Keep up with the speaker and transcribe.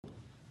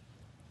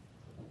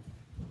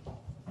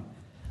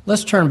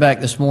Let's turn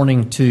back this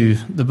morning to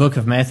the book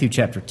of Matthew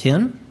chapter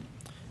 10,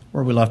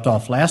 where we left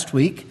off last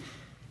week,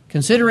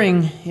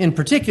 considering in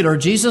particular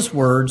Jesus'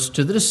 words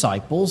to the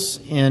disciples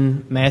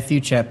in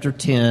Matthew chapter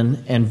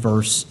 10 and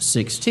verse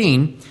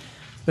 16.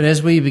 But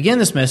as we begin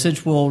this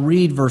message, we'll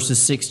read verses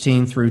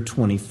 16 through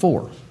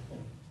 24.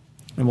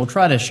 And we'll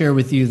try to share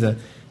with you the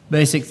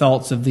basic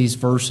thoughts of these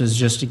verses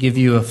just to give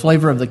you a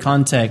flavor of the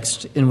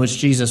context in which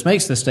Jesus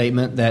makes the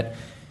statement that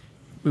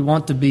we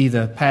want to be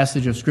the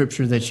passage of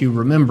Scripture that you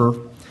remember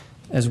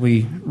as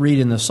we read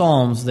in the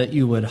Psalms, that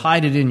you would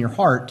hide it in your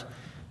heart.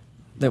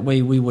 That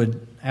way we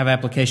would have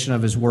application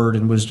of His Word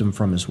and wisdom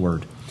from His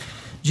Word.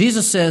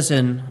 Jesus says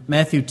in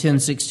Matthew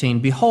 10:16,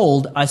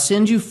 "Behold, I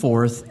send you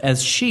forth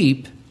as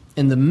sheep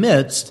in the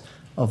midst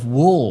of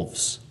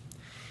wolves.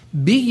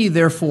 Be ye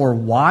therefore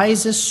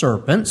wise as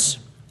serpents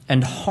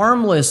and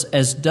harmless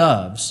as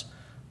doves,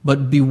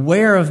 but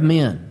beware of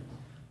men.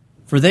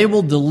 For they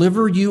will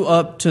deliver you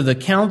up to the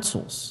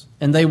councils,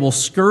 and they will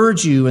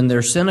scourge you in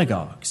their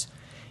synagogues.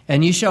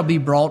 And ye shall be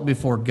brought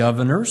before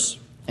governors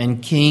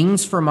and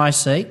kings for my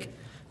sake,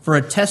 for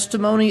a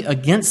testimony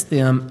against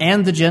them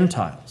and the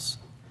Gentiles.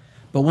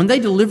 But when they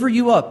deliver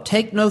you up,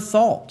 take no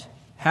thought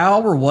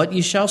how or what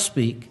ye shall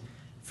speak,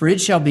 for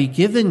it shall be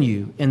given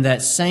you in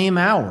that same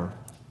hour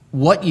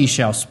what ye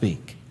shall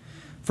speak.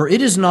 For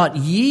it is not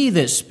ye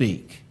that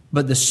speak,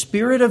 but the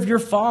Spirit of your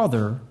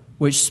Father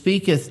which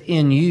speaketh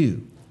in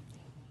you.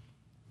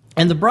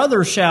 And the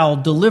brother shall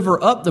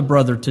deliver up the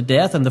brother to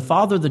death, and the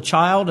father the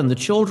child, and the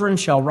children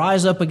shall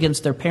rise up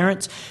against their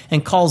parents,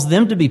 and cause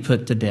them to be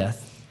put to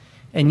death.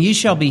 And ye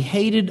shall be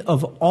hated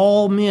of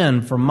all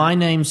men for my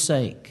name's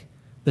sake.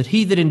 But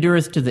he that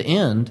endureth to the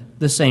end,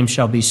 the same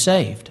shall be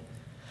saved.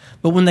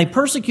 But when they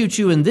persecute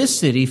you in this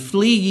city,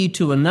 flee ye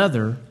to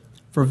another.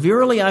 For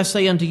verily I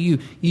say unto you,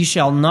 ye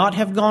shall not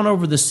have gone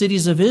over the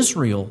cities of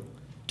Israel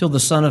till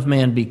the Son of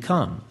Man be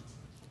come.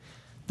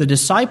 The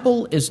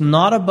disciple is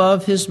not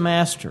above his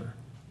master,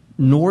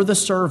 nor the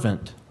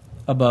servant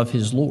above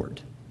his Lord."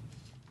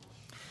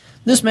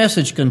 This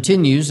message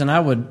continues, and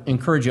I would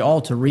encourage you all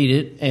to read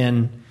it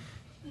and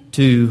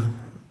to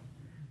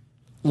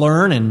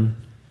learn and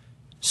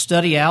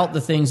study out the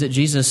things that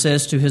Jesus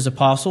says to His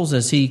apostles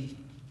as He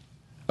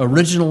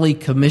originally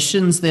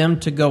commissions them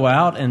to go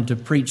out and to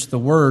preach the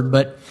Word.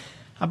 But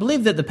I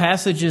believe that the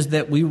passages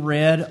that we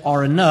read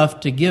are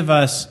enough to give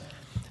us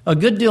a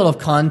good deal of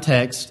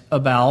context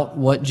about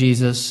what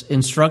Jesus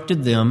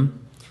instructed them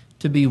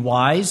to be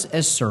wise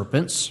as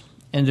serpents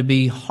and to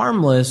be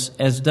harmless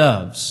as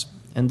doves.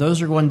 And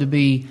those are going to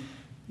be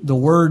the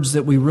words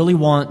that we really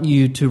want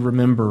you to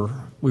remember.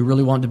 We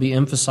really want to be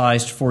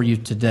emphasized for you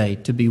today.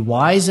 To be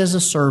wise as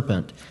a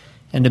serpent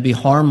and to be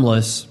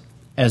harmless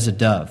as a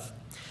dove.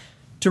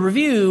 To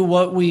review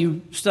what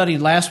we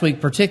studied last week,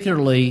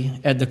 particularly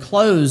at the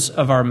close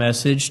of our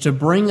message, to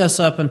bring us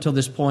up until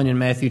this point in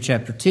Matthew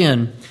chapter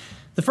 10,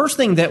 the first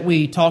thing that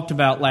we talked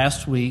about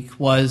last week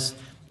was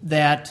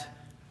that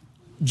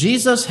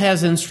Jesus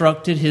has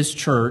instructed His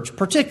church,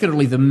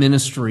 particularly the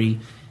ministry,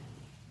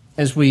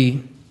 as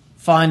we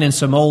find in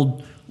some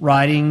old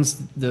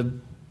writings, the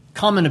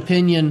common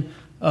opinion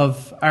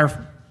of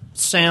our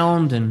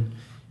sound and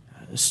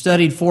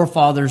studied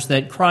forefathers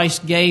that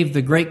Christ gave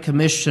the Great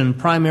Commission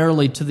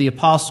primarily to the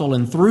apostle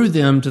and through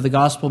them to the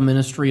gospel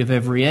ministry of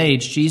every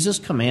age. Jesus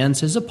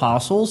commands His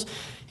apostles,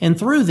 and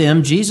through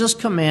them, Jesus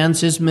commands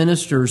His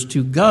ministers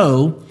to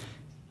go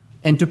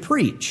and to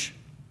preach,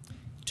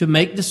 to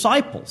make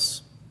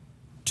disciples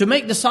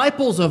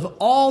of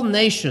all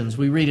nations,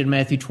 we read in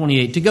Matthew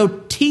 28, to go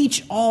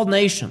teach all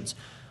nations,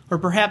 or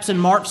perhaps in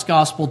Mark's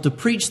gospel, to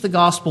preach the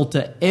gospel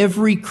to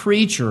every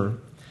creature.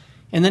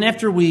 And then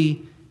after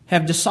we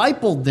have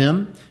discipled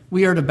them,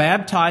 we are to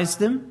baptize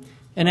them.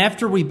 And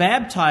after we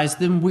baptize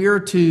them, we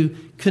are to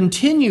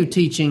continue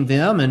teaching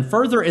them and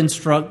further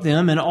instruct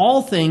them in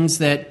all things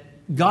that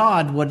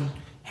God would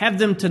have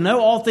them to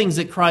know, all things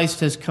that Christ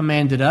has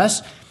commanded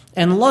us.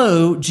 And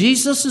lo,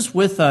 Jesus is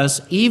with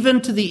us even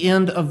to the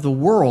end of the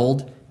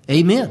world.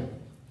 Amen.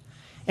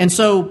 And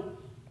so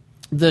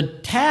the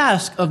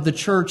task of the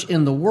church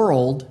in the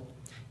world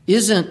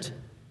isn't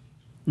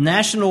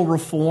national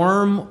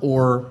reform,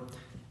 or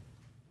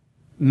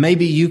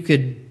maybe you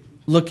could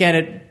look at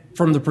it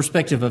from the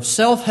perspective of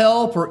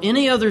self-help or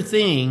any other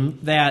thing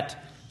that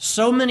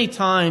so many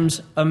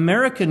times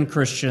American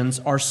Christians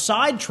are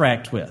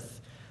sidetracked with.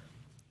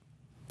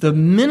 The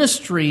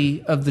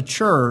ministry of the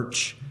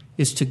church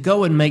is to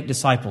go and make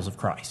disciples of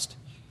Christ.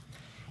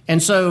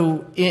 And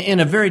so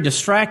in a very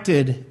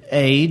distracted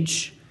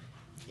age,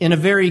 in a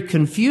very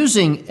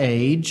confusing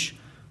age,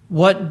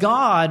 what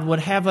God would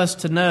have us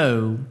to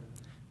know,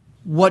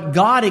 what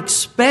God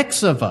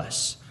expects of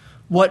us,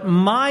 what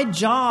my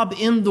job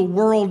in the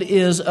world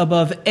is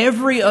above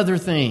every other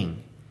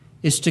thing,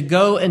 is to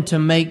go and to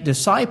make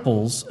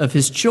disciples of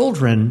His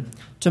children,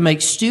 to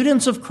make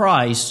students of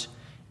Christ,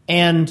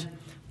 and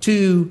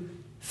to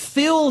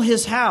fill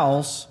His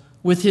house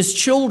with His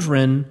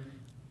children,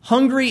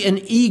 hungry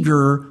and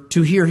eager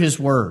to hear His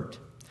word.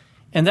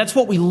 And that's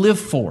what we live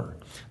for.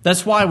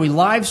 That's why we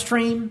live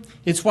stream.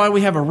 It's why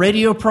we have a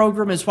radio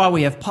program. It's why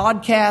we have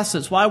podcasts.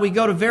 It's why we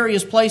go to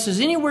various places.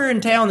 Anywhere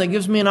in town that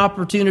gives me an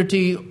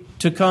opportunity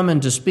to come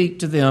and to speak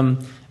to them,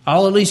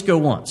 I'll at least go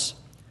once.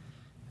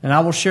 And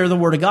I will share the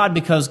Word of God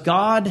because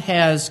God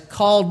has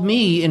called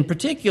me in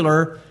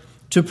particular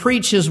to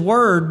preach His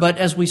Word. But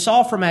as we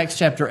saw from Acts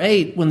chapter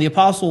 8, when the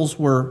disciples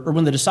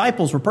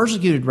were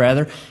persecuted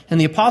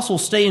and the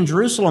apostles stay in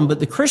Jerusalem, but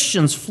the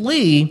Christians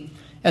flee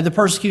at the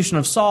persecution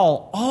of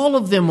Saul, all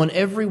of them went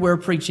everywhere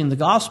preaching the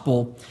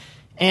gospel.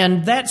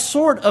 And that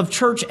sort of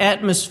church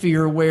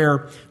atmosphere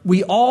where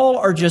we all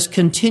are just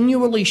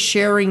continually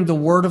sharing the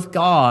Word of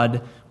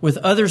God with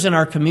others in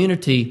our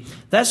community,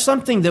 that's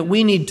something that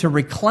we need to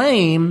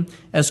reclaim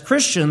as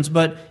Christians,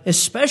 but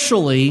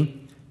especially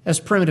as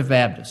Primitive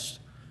Baptists.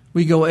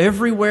 We go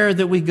everywhere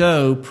that we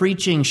go,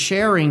 preaching,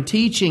 sharing,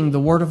 teaching the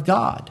Word of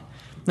God.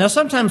 Now,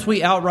 sometimes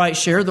we outright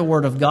share the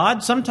Word of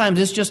God. Sometimes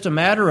it's just a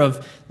matter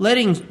of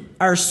letting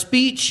our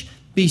speech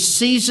be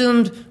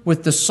seasoned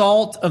with the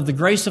salt of the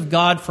grace of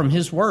God from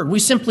His Word. We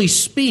simply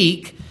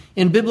speak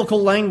in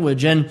biblical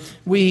language, and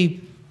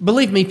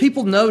believe me,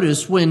 people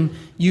notice when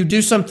you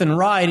do something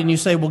right and you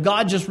say, well,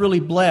 God just really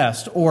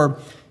blessed, or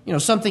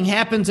something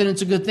happens and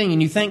it's a good thing,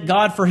 and you thank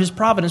God for His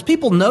providence.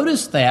 People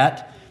notice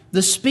that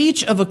the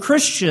speech of a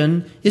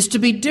Christian is to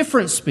be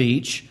different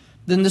speech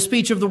than the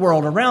speech of the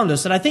world around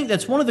us. And I think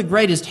that's one of the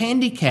greatest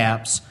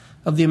handicaps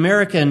of the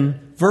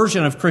American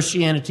version of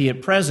Christianity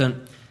at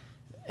present.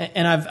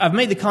 And I've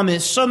made the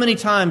comment so many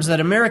times that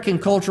American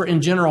culture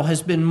in general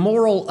has been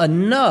moral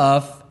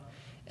enough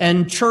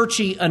and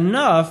churchy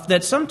enough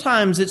that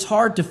sometimes it's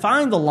hard to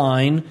find the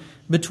line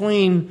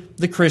between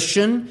the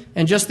Christian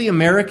and just the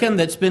American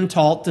that's been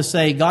taught to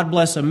say, God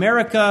bless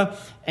America,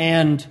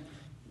 and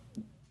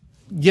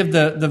give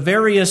the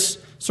various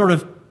sort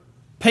of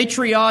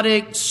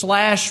patriotic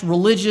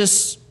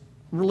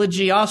 /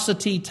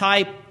 religiosity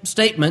type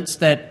statements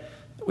that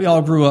we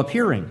all grew up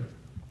hearing.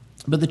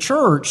 But the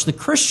church, the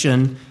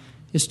Christian,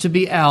 is to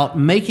be out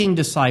making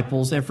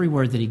disciples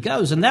everywhere that he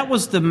goes. And that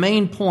was the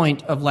main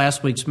point of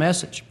last week's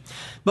message.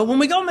 But when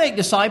we go make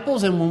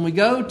disciples and when we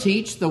go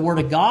teach the Word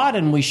of God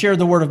and we share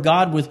the Word of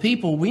God with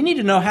people, we need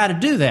to know how to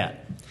do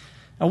that.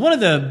 Now, one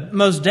of the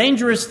most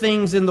dangerous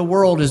things in the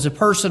world is a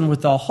person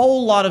with a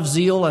whole lot of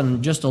zeal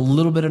and just a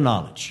little bit of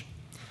knowledge.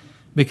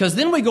 Because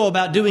then we go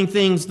about doing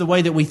things the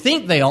way that we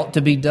think they ought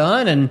to be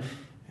done, and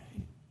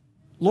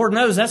Lord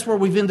knows that's where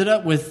we've ended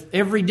up with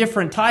every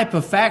different type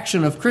of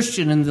faction of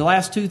Christian in the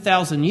last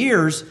 2,000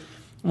 years,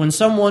 when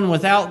someone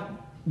without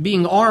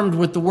being armed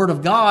with the Word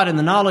of God and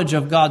the knowledge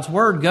of God's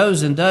Word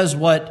goes and does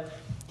what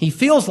he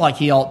feels like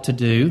he ought to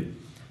do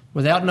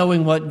without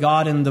knowing what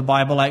God in the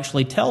Bible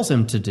actually tells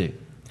him to do.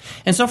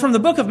 And so from the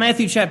book of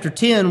Matthew chapter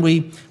 10,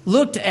 we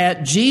looked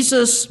at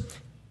Jesus'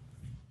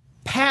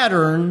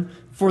 pattern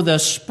for the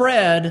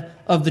spread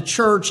of the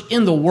church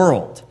in the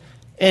world.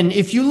 And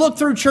if you look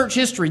through church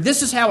history,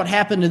 this is how it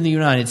happened in the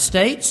United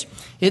States.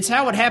 It's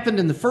how it happened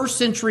in the first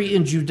century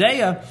in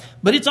Judea,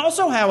 but it's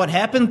also how it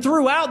happened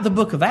throughout the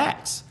book of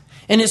Acts.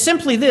 And it's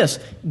simply this: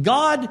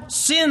 God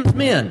sends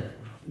men.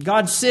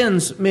 God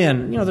sends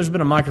men. There's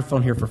been a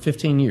microphone here for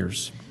 15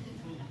 years.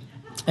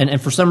 And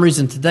for some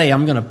reason today,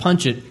 I'm going to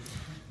punch it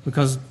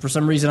because for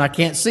some reason I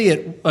can't see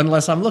it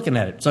unless I'm looking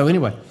at it. So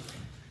anyway,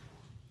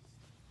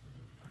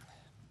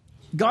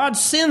 God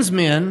sends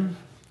men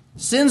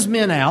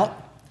out.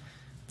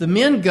 The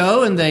men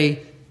go and they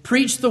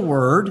preach the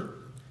Word.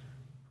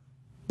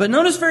 But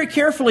notice very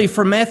carefully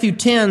from Matthew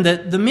 10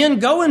 that the men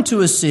go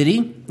into a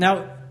city.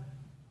 Now,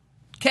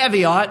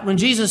 caveat, when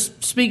Jesus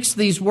speaks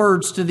these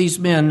words to these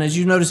men, as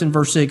you notice in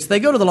verse 6, they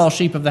go to the lost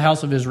sheep of the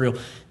house of Israel.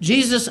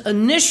 Jesus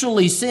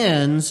initially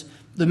sends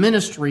the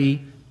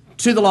ministry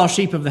to the lost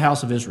sheep of the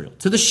house of Israel.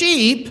 To the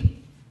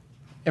sheep,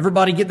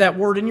 everybody get that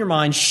word in your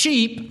mind,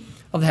 sheep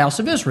of the house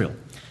of Israel.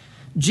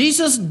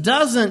 Jesus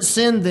doesn't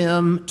send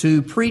them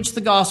to preach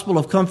the gospel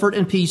of comfort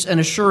and peace and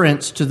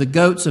assurance to the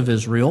goats of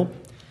Israel.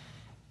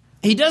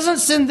 He doesn't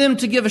send them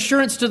to give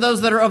assurance to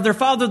those that are of their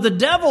father, the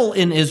devil,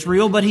 in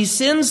Israel, but he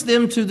sends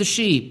them to the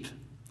sheep.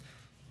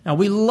 Now,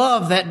 we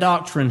love that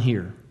doctrine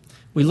here.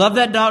 We love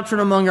that doctrine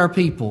among our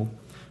people.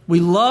 We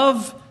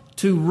love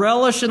to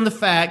relish in the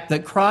fact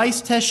that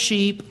Christ has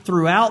sheep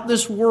throughout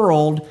this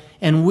world,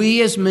 and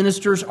we as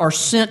ministers are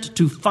sent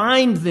to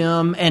find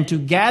them and to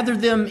gather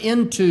them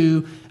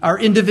into our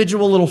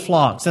individual little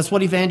flocks. That's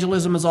what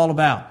evangelism is all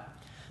about.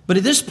 But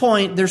at this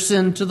point, they're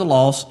sent to the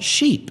lost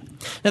sheep.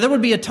 Now, there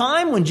would be a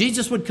time when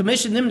Jesus would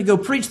commission them to go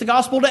preach the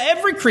gospel to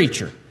every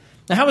creature.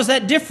 Now, how is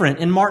that different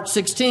in Mark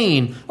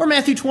 16 or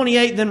Matthew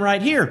 28 than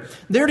right here?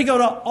 They're to go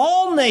to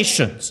all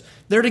nations.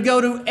 They're to go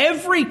to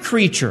every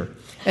creature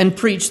and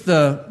preach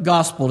the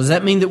gospel. Does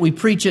that mean that we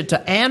preach it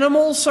to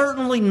animals?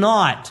 Certainly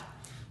not.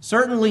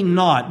 Certainly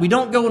not. We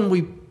don't go and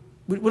we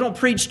don't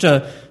preach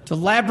to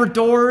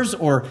Labradors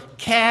or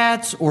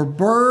cats or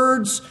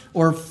birds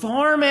or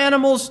farm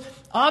animals.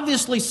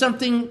 Obviously,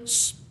 something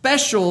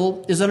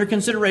special is under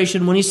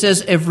consideration when he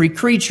says every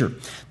creature.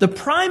 The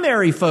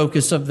primary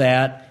focus of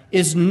that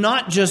is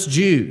not just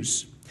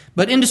Jews,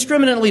 but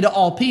indiscriminately to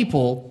all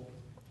people.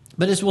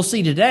 But as we'll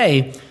see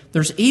today,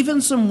 there's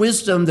even some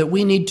wisdom that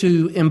we need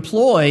to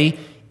employ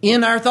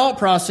in our thought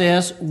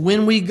process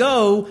when we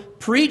go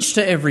preach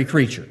to every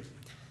creature.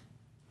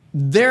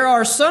 There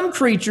are some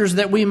creatures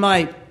that we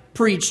might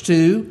preach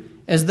to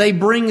as they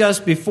bring us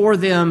before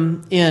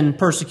them in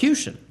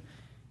persecution.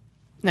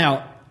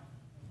 Now,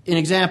 an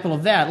example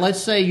of that,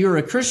 let's say you're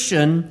a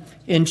Christian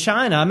in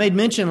China. I made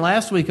mention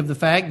last week of the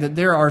fact that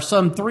there are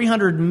some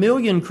 300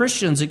 million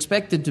Christians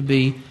expected to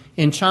be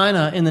in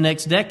China in the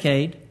next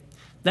decade.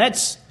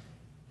 That's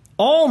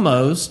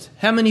almost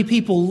how many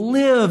people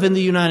live in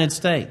the United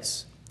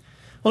States.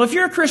 Well, if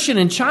you're a Christian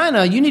in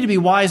China, you need to be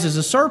wise as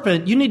a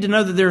serpent. You need to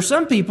know that there are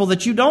some people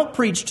that you don't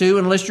preach to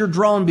unless you're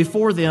drawn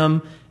before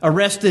them,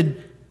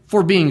 arrested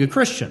for being a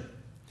Christian.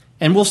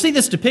 And we'll see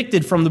this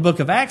depicted from the book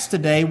of Acts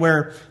today,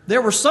 where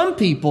there were some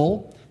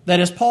people that,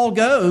 as Paul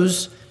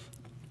goes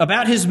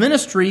about his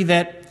ministry,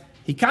 that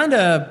he kind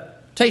of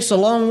takes a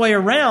long way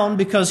around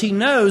because he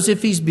knows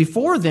if he's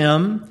before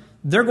them,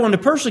 they're going to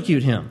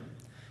persecute him.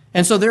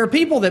 And so there are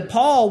people that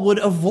Paul would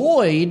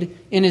avoid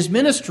in his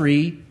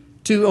ministry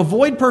to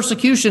avoid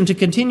persecution, to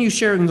continue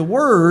sharing the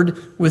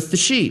word with the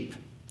sheep.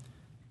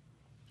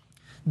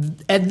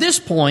 At this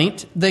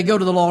point, they go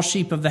to the lost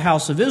sheep of the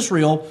house of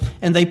Israel,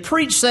 and they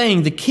preach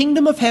saying, the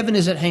kingdom of heaven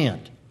is at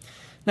hand.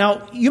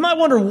 Now, you might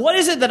wonder, what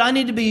is it that I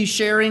need to be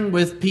sharing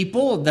with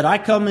people that I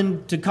come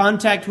into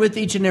contact with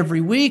each and every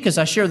week as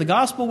I share the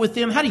gospel with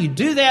them? How do you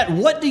do that?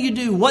 What do you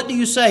do? What do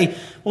you say?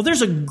 Well,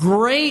 there's a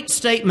great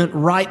statement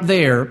right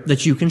there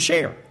that you can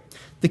share.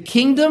 The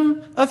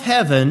kingdom of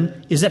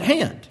heaven is at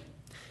hand.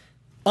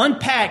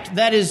 Unpacked,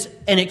 that is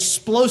an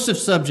explosive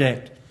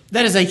subject.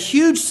 That is a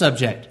huge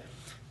subject.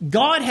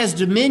 God has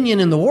dominion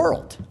in the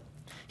world.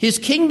 His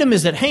kingdom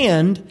is at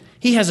hand.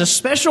 He has a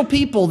special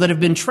people that have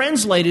been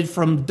translated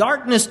from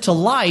darkness to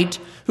light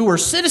who are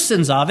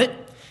citizens of it.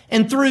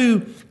 And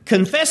through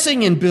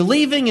confessing and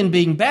believing and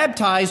being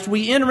baptized,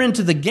 we enter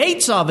into the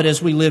gates of it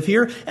as we live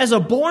here. As a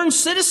born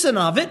citizen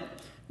of it,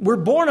 we're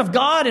born of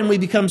God and we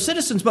become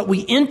citizens, but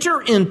we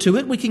enter into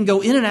it. We can go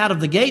in and out of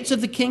the gates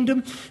of the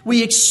kingdom.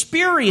 We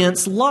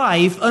experience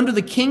life under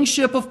the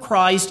kingship of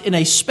Christ in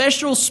a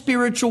special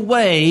spiritual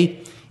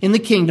way in the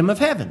kingdom of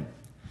heaven.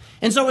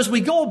 And so as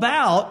we go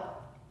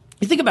about,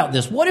 you think about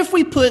this. What if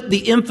we put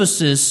the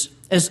emphasis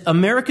as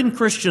American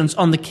Christians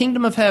on the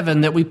kingdom of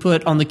heaven that we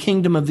put on the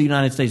kingdom of the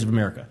United States of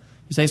America?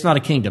 You say it's not a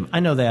kingdom. I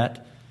know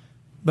that.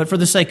 But for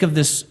the sake of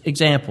this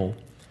example,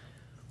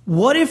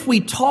 what if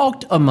we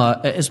talked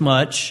as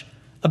much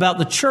about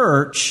the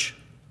church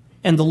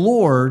and the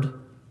Lord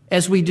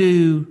as we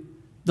do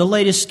the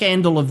latest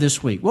scandal of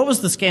this week? What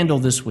was the scandal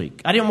this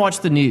week? I didn't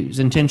watch the news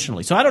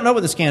intentionally, so I don't know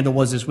what the scandal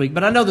was this week,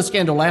 but I know the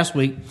scandal last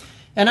week,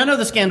 and I know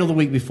the scandal the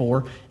week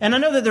before, and I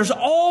know that there's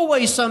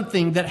always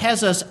something that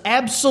has us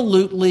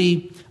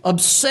absolutely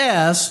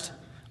obsessed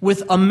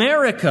with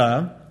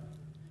America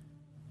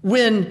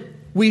when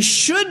we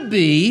should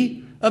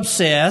be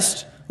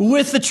obsessed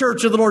with the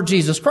church of the Lord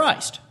Jesus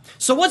Christ.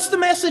 So what's the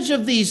message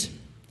of these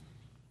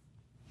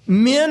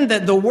men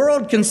that the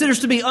world considers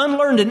to be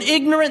unlearned and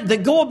ignorant,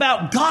 that go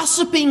about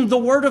gossiping the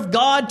word of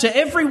God to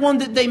everyone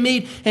that they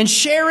meet and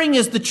sharing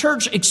as the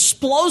church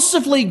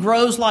explosively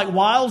grows like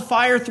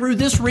wildfire through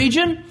this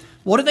region?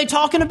 What are they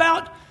talking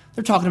about?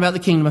 They're talking about the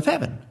kingdom of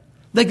heaven.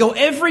 They go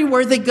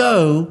everywhere they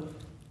go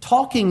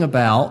talking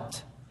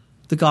about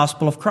the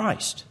gospel of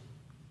Christ.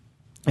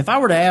 If I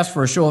were to ask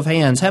for a show of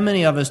hands, how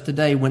many of us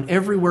today went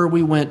everywhere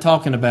we went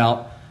talking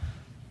about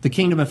the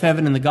kingdom of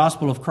heaven and the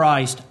gospel of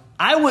Christ?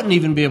 I wouldn't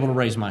even be able to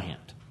raise my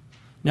hand.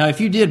 Now, if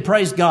you did,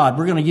 praise God.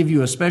 We're going to give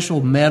you a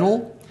special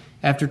medal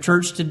after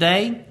church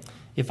today.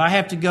 If I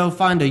have to go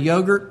find a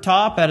yogurt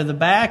top out of the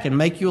back and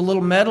make you a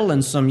little medal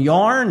and some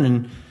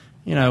yarn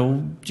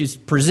and,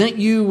 just present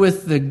you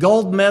with the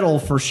gold medal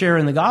for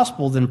sharing the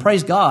gospel, then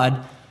praise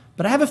God.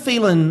 But I have a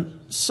feeling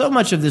so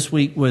much of this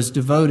week was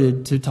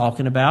devoted to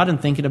talking about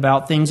and thinking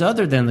about things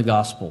other than the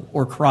gospel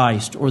or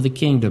Christ or the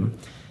kingdom.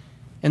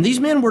 And these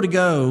men were to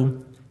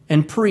go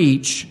and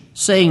preach,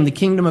 saying the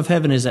kingdom of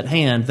heaven is at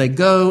hand. They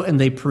go and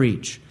they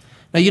preach.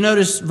 Now you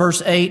notice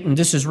verse 8, and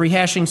this is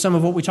rehashing some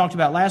of what we talked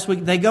about last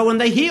week. They go and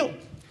they heal.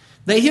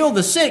 They heal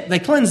the sick. They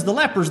cleanse the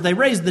lepers. They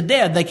raise the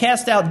dead. They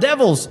cast out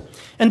devils.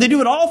 And they do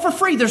it all for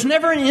free. There's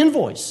never an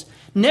invoice.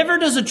 Never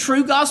does a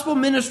true gospel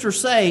minister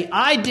say,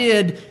 I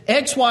did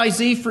X, Y,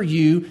 Z for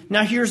you.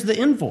 Now here's the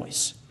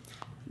invoice.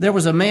 There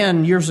was a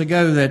man years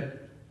ago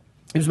that,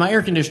 he was my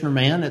air conditioner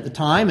man at the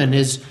time, and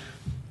his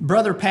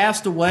brother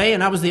passed away,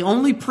 and I was the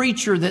only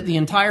preacher that the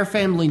entire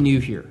family knew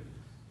here.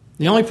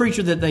 The only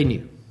preacher that they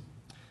knew.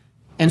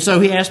 And so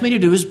he asked me to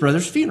do his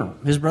brother's funeral.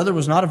 His brother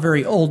was not a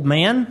very old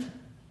man.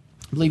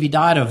 I believe he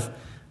died of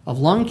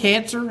lung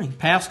cancer. He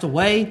passed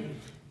away.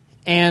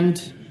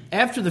 And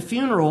after the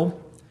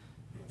funeral,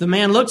 the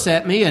man looks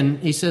at me and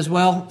he says,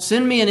 well,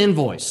 send me an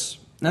invoice.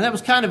 Now that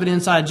was kind of an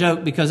inside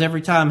joke because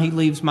every time he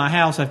leaves my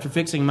house after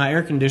fixing my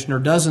air conditioner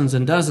dozens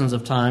and dozens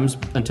of times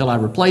until I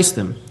replace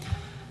them,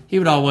 he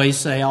would always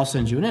say, I'll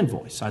send you an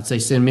invoice. I'd say,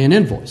 send me an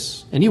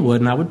invoice. And he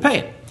would, and I would pay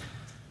it.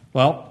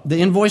 Well, the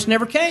invoice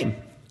never came.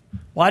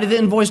 Why did the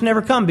invoice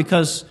never come?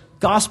 Because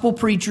gospel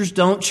preachers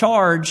don't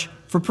charge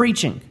for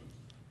preaching.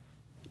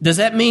 Does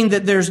that mean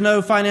that there's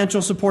no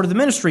financial support of the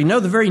ministry? No,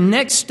 the very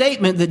next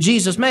statement that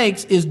Jesus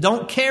makes is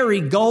don't carry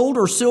gold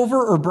or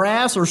silver or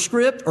brass or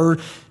script or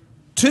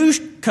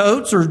 2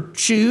 coats or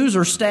shoes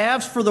or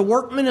staffs, for the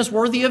workman is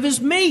worthy of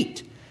his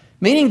meat.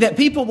 Meaning that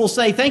people will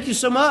say, thank you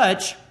so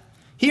much.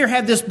 Here,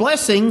 have this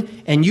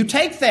blessing, and you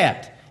take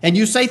that. And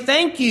you say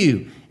thank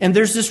you. And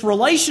there's this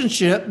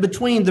relationship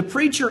between the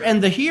preacher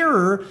and the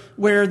hearer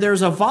where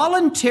there's a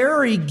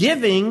voluntary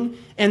giving,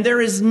 and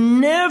there is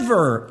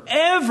never,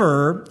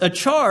 ever a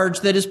charge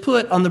that is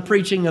put on the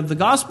preaching of the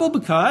gospel,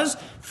 because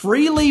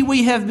freely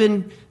we have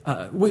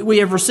we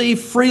have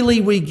received, freely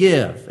we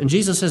give. And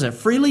Jesus says that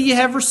freely you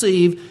have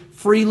received,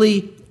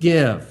 freely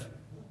give.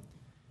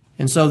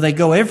 And so they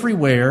go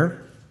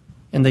everywhere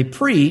and they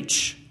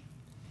preach,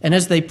 and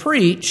as they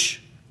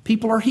preach,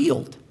 people are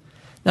healed.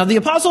 Now, the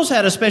apostles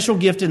had a special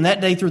gift in that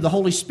day through the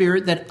Holy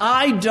Spirit that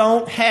I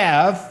don't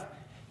have,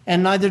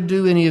 and neither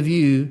do any of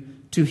you,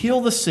 to heal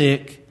the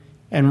sick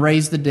and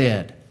raise the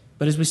dead.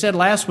 But as we said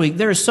last week,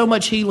 there is so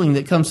much healing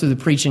that comes through the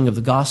preaching of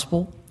the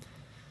gospel.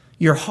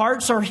 Your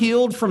hearts are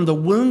healed from the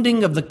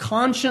wounding of the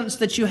conscience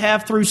that you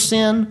have through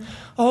sin.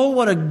 Oh,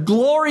 what a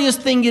glorious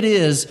thing it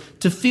is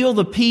to feel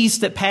the peace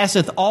that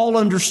passeth all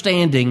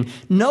understanding,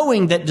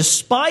 knowing that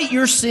despite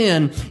your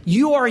sin,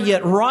 you are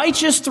yet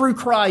righteous through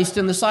Christ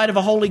in the sight of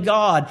a holy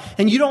God.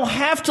 And you don't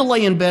have to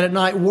lay in bed at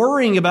night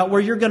worrying about where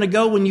you're going to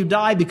go when you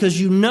die,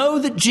 because you know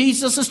that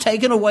Jesus has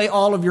taken away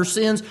all of your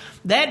sins.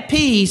 That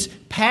peace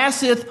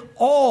passeth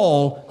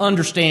all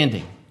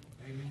understanding.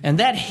 And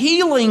that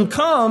healing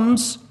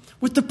comes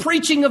with the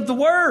preaching of the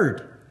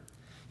Word.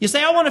 You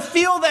say, I want to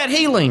feel that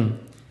healing.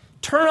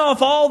 Turn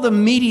off all the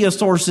media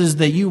sources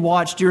that you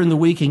watch during the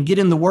week and get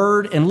in the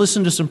Word and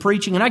listen to some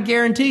preaching. And I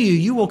guarantee you,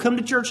 you will come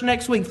to church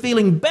next week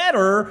feeling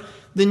better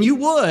than you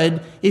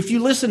would if you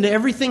listened to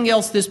everything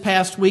else this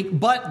past week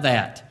but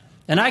that.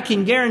 And I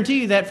can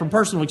guarantee you that from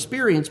personal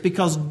experience,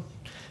 because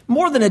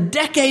more than a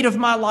decade of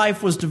my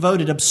life was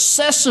devoted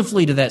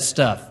obsessively to that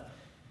stuff.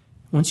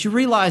 Once you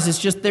realize it's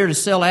just there to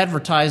sell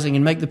advertising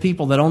and make the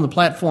people that own the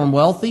platform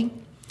wealthy,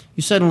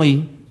 you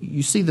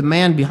see the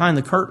man behind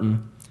the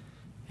curtain,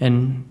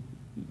 and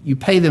you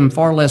pay them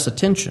far less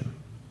attention.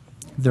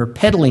 They're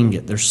peddling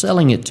it. They're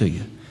selling it to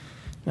you.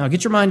 Now,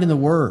 get your mind in the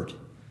Word.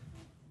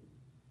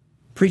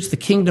 Preach the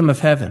kingdom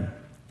of heaven.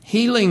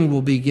 Healing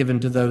will be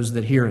given to those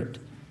that hear it.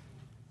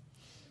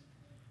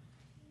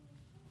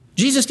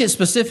 Jesus gets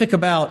specific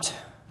about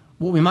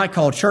what we might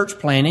call church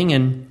planning,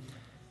 and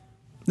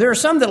there are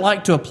some that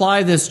like to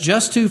apply this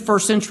just to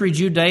first century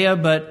Judea,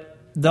 but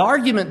the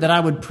argument that I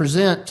would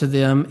present to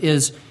them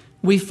is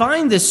we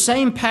find this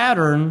same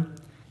pattern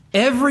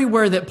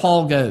everywhere that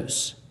Paul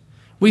goes.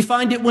 We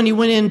find it when he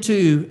went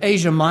into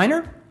Asia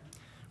Minor.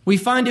 We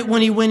find it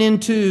when he went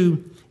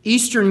into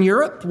Eastern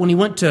Europe, when he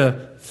went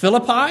to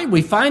Philippi.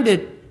 We find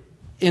it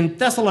in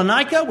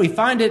Thessalonica. We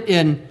find it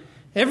in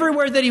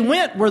everywhere that he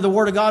went where the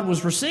Word of God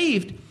was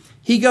received.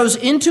 He goes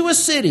into a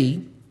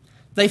city.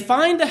 They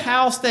find a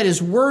house that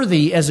is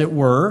worthy, as it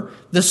were.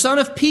 The Son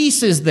of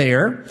Peace is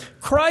there.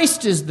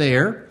 Christ is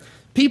there.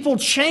 People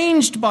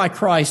changed by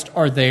Christ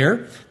are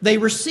there. They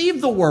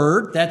receive the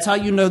Word. That's how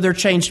you know they're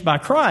changed by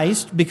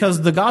Christ,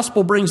 because the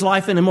gospel brings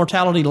life and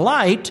immortality to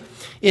light.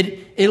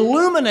 It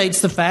illuminates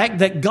the fact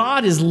that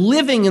God is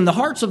living in the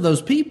hearts of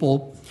those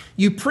people.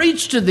 You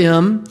preach to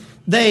them.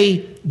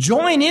 They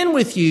join in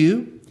with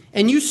you,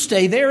 and you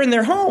stay there in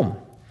their home.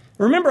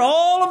 Remember,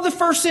 all of the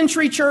first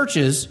century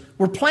churches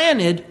were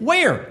planted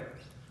where?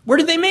 Where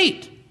did they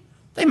meet?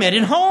 They met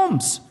in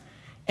homes.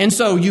 And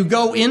so you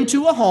go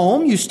into a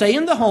home, you stay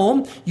in the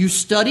home, you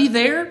study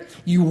there,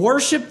 you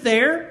worship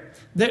there.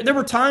 There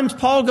were times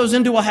Paul goes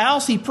into a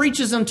house, he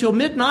preaches until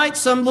midnight,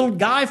 some little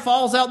guy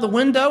falls out the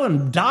window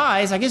and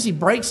dies. I guess he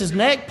breaks his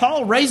neck.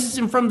 Paul raises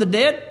him from the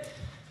dead,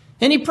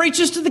 and he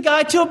preaches to the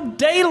guy till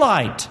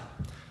daylight.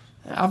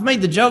 I've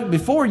made the joke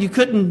before, you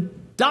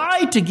couldn't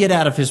die to get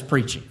out of his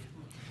preaching.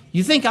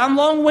 You think I'm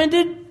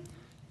long-winded?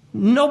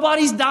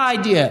 Nobody's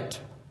died yet.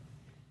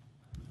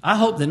 I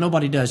hope that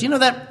nobody does. You know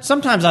that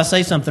sometimes I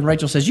say something,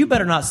 Rachel says, you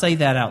better not say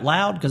that out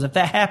loud, because if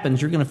that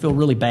happens, you're going to feel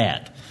really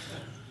bad.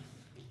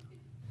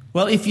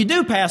 Well, if you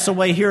do pass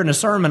away here in a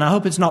sermon, I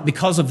hope it's not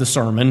because of the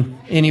sermon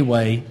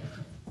anyway.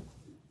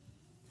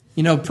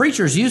 You know,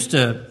 preachers used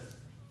to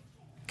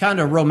kind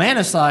of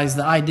romanticize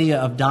the idea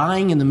of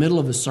dying in the middle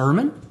of a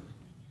sermon.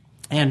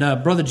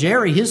 And Brother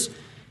Jerry, his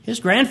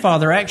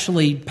grandfather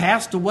actually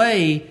passed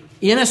away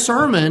in a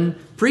sermon,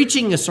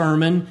 preaching a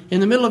sermon in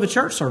the middle of a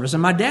church service.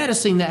 And my dad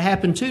has seen that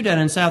happen too down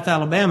in South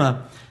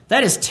Alabama.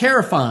 That is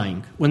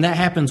terrifying when that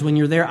happens when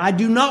you're there. I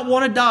do not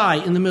want to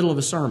die in the middle of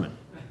a sermon.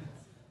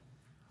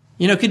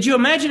 You know, could you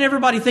imagine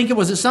everybody thinking,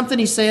 was it something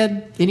he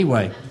said?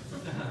 Anyway,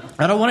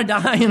 I don't want to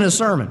die in a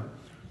sermon.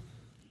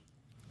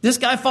 This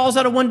guy falls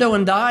out a window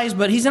and dies,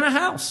 but he's in a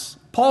house.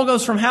 Paul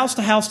goes from house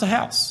to house to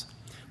house.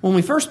 When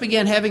we first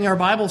began having our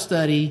Bible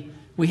study,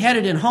 we had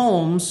it in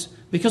homes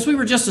because we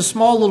were just a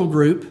small little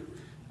group.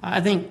 I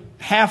think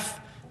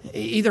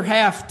either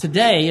half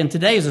today, and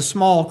today is a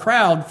small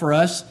crowd for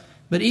us,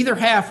 but either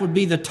half would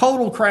be the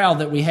total crowd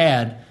that we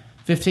had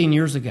 15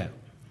 years ago.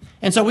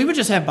 And so we would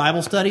just have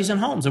Bible studies in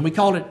homes, and we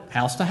called it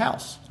House to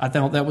House. I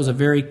thought that was a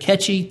very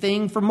catchy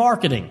thing for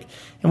marketing,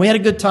 and we had a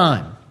good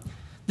time.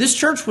 This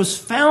church was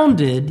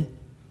founded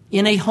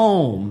in a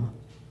home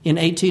in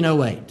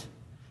 1808.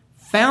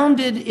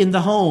 Founded in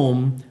the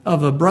home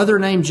of a brother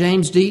named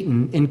James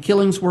Deaton in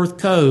Killingsworth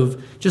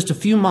Cove, just a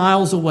few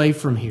miles away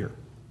from here.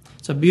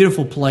 It's a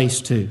beautiful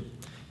place, too.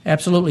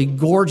 Absolutely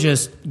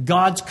gorgeous,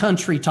 God's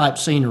country type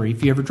scenery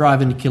if you ever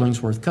drive into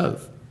Killingsworth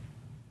Cove.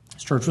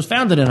 This church was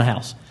founded in a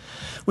house.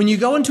 When you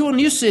go into a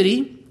new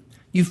city,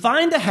 you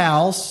find a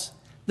house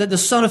that the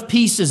Son of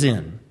Peace is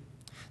in,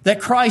 that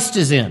Christ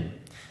is in,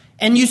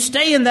 and you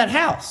stay in that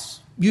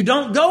house. You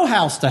don't go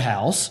house to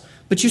house,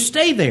 but you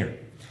stay there.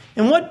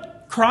 And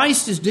what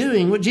Christ is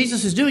doing, what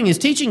Jesus is doing, is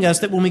teaching us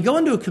that when we go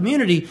into a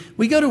community,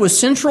 we go to a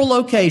central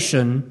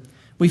location,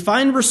 we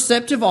find a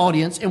receptive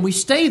audience, and we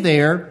stay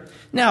there.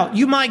 Now,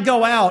 you might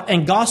go out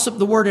and gossip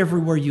the word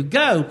everywhere you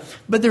go,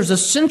 but there's a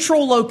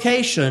central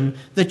location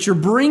that you're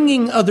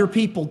bringing other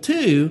people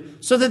to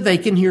so that they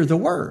can hear the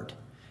word.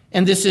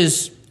 And this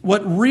is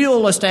what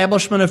real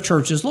establishment of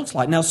churches looks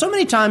like. Now, so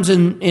many times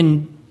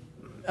in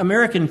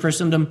American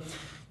Christendom,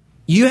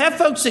 you have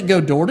folks that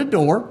go door to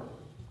door,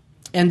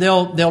 and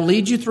they'll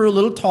lead you through a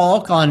little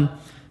talk on,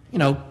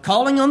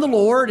 calling on the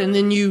Lord, and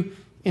then you,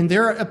 in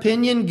their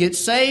opinion, get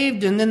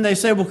saved, and then they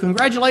say, well,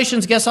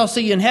 congratulations, guess I'll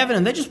see you in heaven,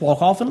 and they just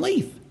walk off and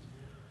leave.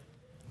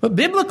 But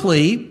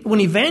biblically, when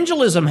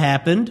evangelism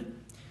happened,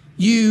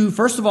 you,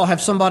 first of all,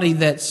 have somebody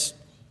that's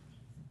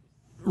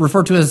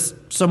referred to as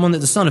someone that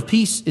the Son of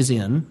Peace is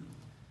in.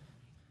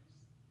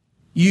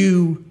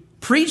 You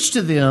preach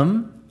to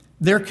them,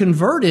 they're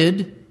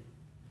converted,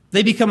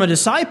 they become a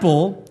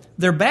disciple,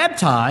 they're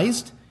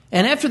baptized,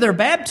 and after their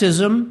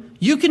baptism,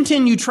 you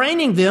continue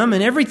training them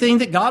in everything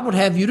that God would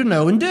have you to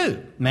know and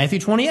do. Matthew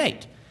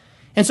 28.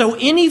 And so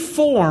any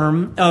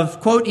form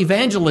of, quote,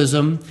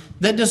 evangelism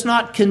that does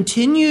not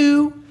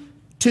continue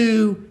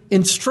to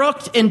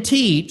instruct and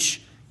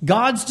teach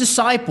God's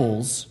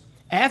disciples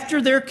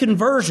after their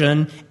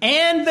conversion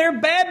and their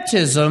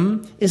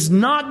baptism is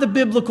not the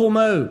biblical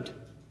mode.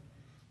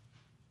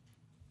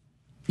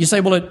 You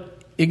say, well,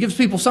 it gives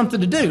people something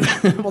to do.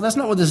 Well, that's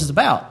not what this is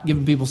about,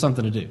 giving people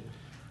something to do,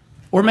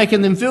 or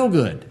making them feel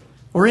good,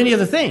 or any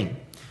other thing.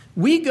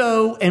 We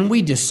go and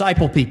we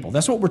disciple people.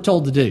 That's what we're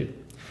told to do.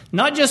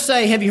 Not just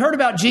say, have you heard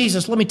about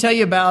Jesus? Let me tell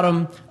you about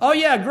him. Oh,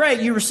 yeah,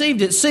 great. You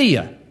received it. See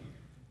ya.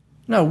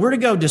 No, we're to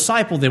go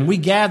disciple them. We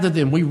gather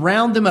them. We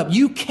round them up.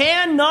 You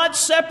cannot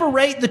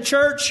separate the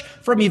church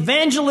from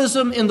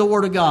evangelism in the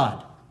Word of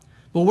God.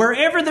 But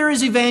wherever there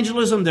is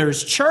evangelism, there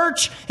is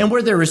church. And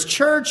where there is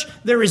church,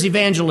 there is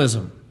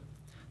evangelism.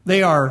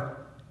 They are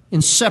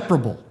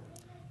inseparable.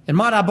 And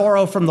might I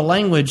borrow from the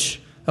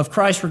language of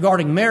Christ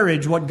regarding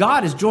marriage, what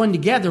God has joined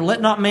together,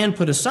 let not man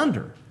put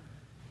asunder.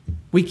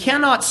 We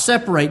cannot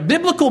separate.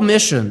 Biblical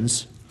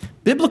missions,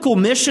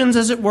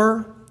 as it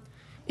were,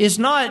 is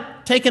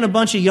not taking a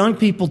bunch of young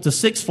people to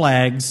Six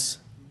Flags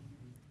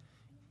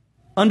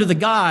under the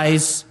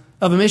guise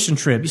of a mission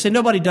trip. You say,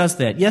 nobody does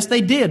that. Yes,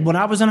 they did when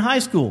I was in high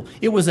school.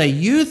 It was a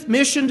youth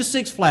mission to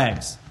Six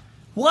Flags.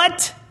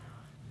 What?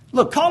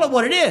 Look, call it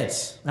what it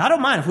is. Now, I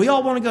don't mind. If we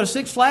all want to go to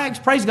Six Flags,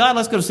 praise God,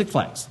 let's go to Six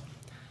Flags.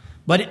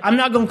 But I'm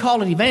not going to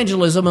call it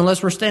evangelism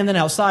unless we're standing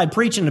outside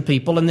preaching to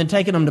people and then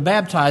taking them to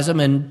baptize them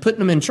and putting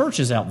them in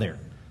churches out there.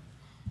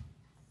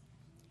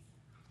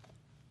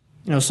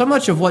 So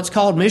much of what's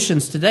called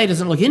missions today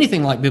doesn't look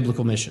anything like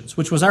biblical missions,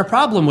 which was our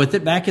problem with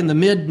it back in the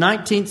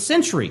mid-19th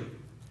century.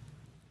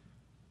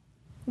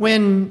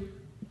 When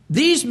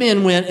these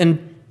men went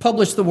and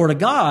published the Word of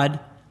God,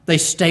 they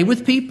stay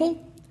with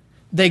people,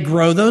 they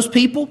grow those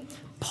people.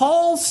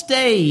 Paul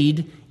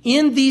stayed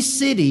in these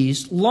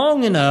cities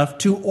long enough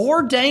to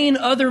ordain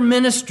other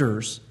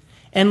ministers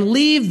and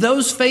leave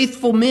those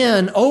faithful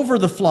men over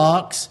the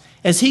flocks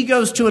as he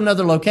goes to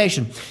another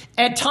location.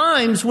 At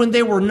times when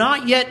there were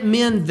not yet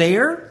men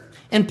there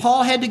and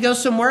Paul had to go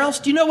somewhere else,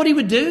 do you know what he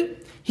would do?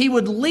 He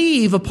would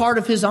leave a part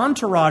of his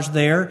entourage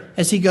there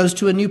as he goes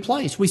to a new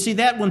place. We see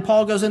that when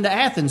Paul goes into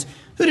Athens.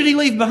 Who did he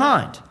leave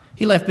behind?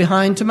 He left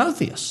behind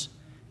Timotheus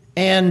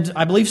and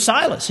I believe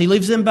Silas. He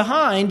leaves them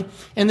behind,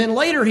 and then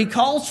later he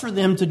calls for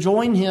them to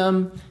join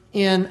him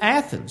in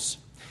Athens.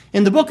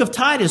 In the book of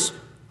Titus,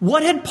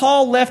 what had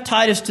Paul left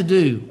Titus to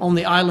do on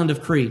the island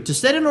of Crete? To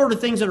set in order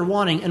things that are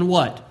wanting, and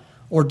what?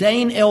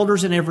 Ordain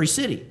elders in every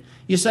city.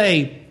 You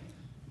say,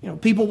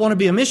 people want to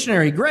be a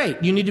missionary.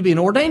 Great. You need to be an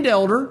ordained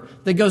elder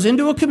that goes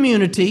into a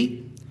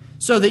community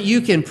so that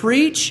you can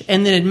preach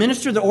and then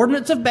administer the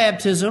ordinance of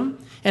baptism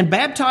and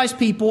baptize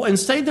people and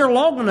stay there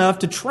long enough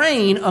to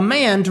train a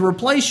man to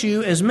replace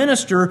you as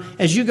minister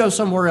as you go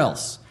somewhere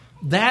else.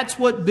 That's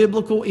what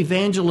biblical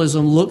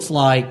evangelism looks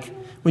like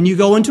when you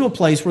go into a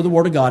place where the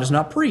Word of God is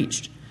not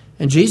preached.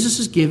 And Jesus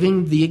is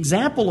giving the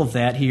example of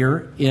that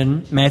here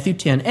in Matthew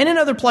 10 and in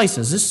other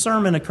places. This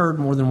sermon occurred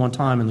more than one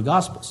time in the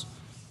Gospels.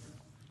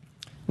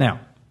 Now,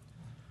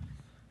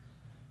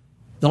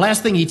 The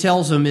last thing he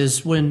tells them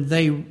is when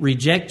they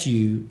reject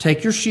you,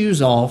 take your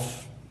shoes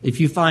off. If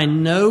you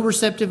find no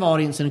receptive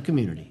audience in a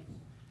community,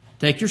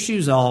 take your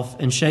shoes off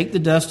and shake the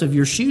dust of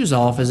your shoes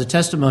off as a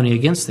testimony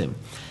against them.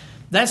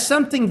 That's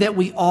something that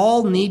we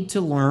all need to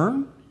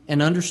learn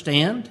and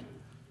understand.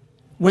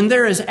 When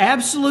there is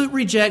absolute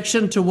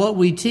rejection to what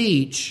we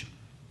teach,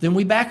 then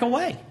we back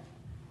away.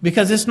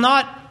 Because it's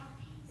not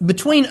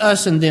between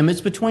us and them,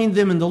 it's between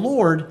them and the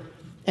Lord.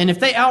 And if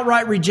they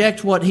outright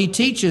reject what he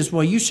teaches,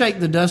 well, you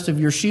shake the dust of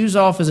your shoes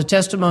off as a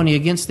testimony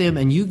against them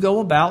and you go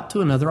about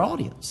to another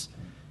audience.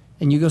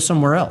 And you go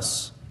somewhere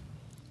else.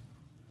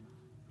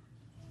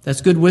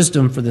 That's good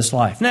wisdom for this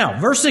life. Now,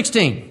 verse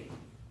 16.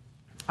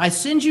 I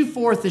send you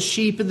forth as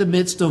sheep in the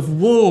midst of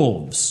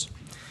wolves.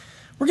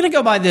 We're going to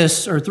go by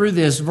this or through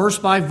this verse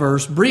by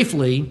verse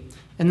briefly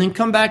and then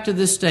come back to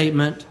this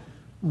statement,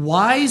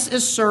 wise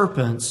as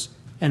serpents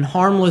and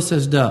harmless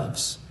as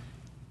doves.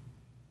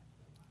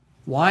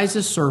 Wise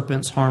as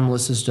serpents,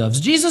 harmless as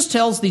doves. Jesus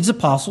tells these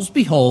apostles,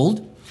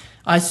 behold,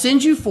 I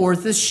send you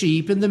forth as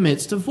sheep in the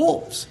midst of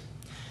wolves.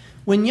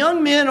 When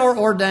young men are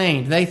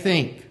ordained, they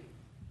think,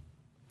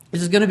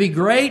 this is going to be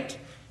great.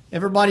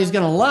 Everybody's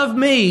going to love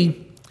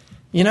me.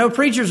 You know,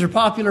 preachers are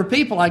popular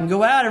people. I can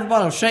go out,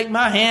 everybody will shake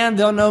my hand.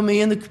 They'll know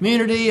me in the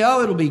community.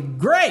 Oh, it'll be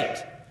great.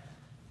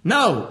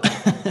 No,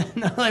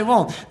 no, they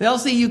won't. They'll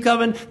see you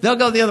coming. They'll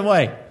go the other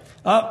way.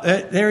 Oh,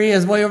 there he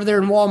is, way over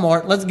there in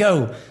Walmart. Let's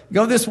go.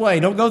 Go this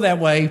way. Don't go that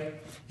way.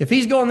 If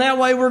he's going that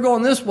way, we're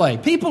going this way.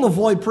 People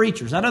avoid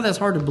preachers. I know that's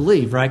hard to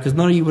believe, right? Because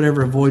none of you would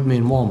ever avoid me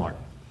in Walmart.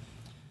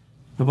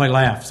 Nobody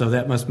laughed, so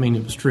that must mean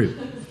it was true.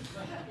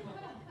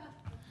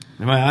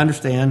 Anyway, I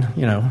understand,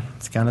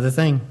 it's kind of the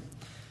thing.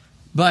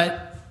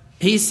 But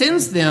he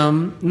sends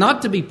them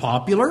not to be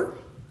popular,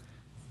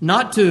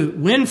 not to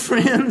win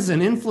friends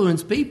and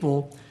influence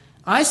people.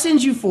 I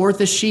send you forth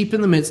as sheep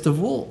in the midst of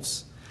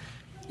wolves.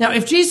 Now,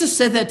 if Jesus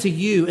said that to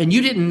you and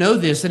you didn't know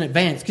this in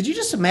advance, could you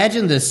just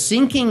imagine the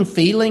sinking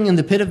feeling in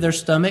the pit of their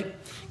stomach?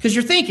 Because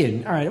you're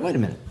thinking, all right, wait a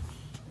minute.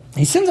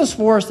 He sends us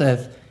forth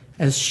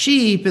as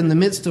sheep in the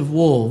midst of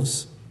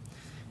wolves.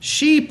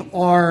 Sheep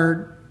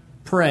are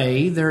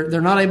prey.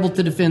 They're not able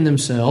to defend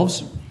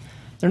themselves.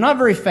 They're not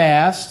very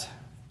fast.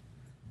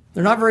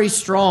 They're not very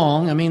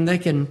strong. I mean, they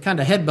can kind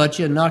of headbutt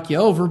you and knock you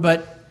over,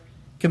 but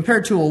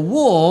compared to a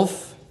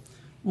wolf,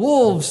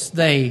 wolves,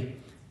 they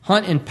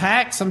hunt in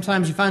packs.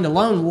 Sometimes you find a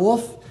lone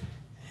wolf,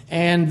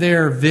 and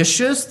they're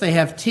vicious. They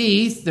have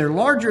teeth. They're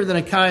larger than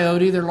a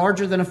coyote. They're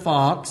larger than a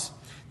fox.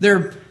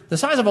 They're the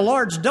size of a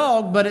large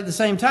dog, but at the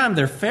same time,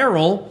 they're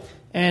feral,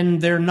 and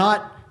they're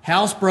not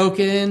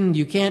housebroken.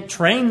 You can't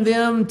train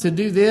them to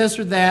do this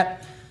or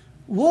that.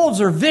 Wolves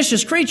are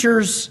vicious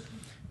creatures.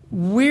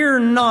 We're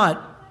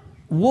not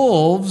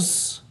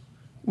wolves.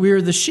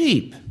 We're the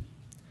sheep.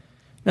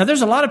 Now,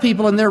 there's a lot of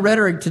people in their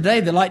rhetoric today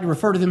that like to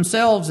refer to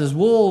themselves as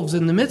wolves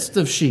in the midst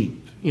of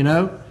sheep,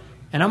 And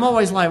I'm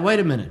always like, wait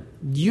a minute.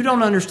 You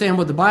don't understand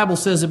what the Bible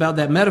says about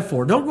that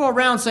metaphor. Don't go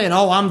around saying,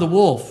 oh, I'm the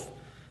wolf.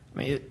 I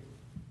mean,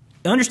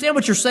 understand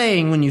what you're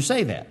saying when you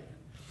say that.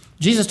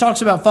 Jesus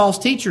talks about false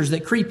teachers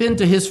that creep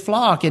into his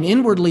flock, and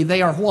inwardly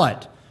they are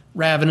what?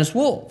 Ravenous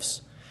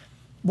wolves.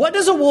 What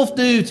does a wolf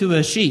do to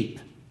a sheep?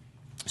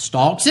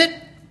 Stalks it,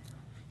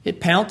 it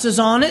pounces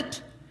on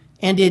it,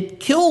 and it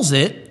kills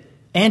it,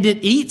 and it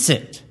eats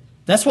it.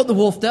 That's what the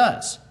wolf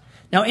does.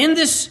 Now, in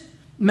this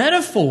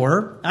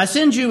metaphor, I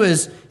send you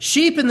as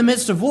sheep in the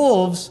midst of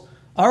wolves.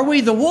 Are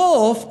we the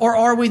wolf or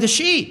are we the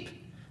sheep?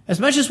 As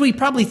much as we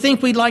probably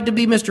think we'd like to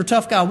be Mr.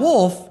 Tough Guy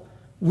Wolf,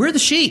 we're the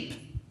sheep.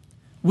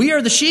 We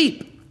are the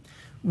sheep.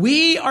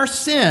 We are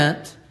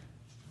sent,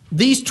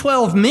 these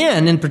 12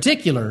 men in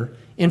particular,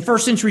 in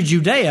first century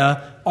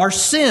Judea, are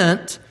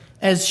sent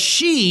as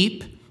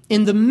sheep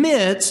in the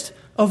midst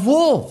of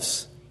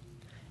wolves,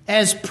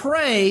 as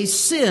prey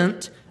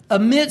sent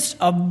amidst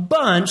a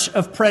bunch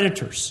of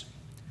predators.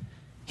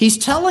 He's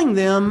telling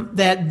them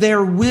that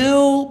there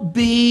will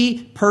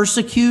be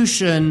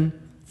persecution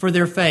for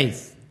their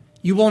faith.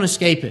 You won't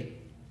escape it.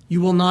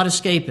 You will not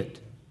escape it.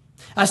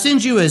 I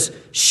send you as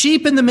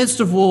sheep in the midst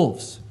of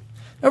wolves.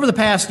 Over the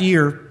past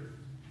year,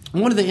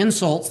 one of the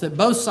insults that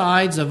both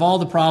sides of all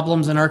the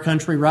problems in our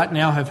country right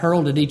now have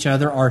hurled at each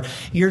other are,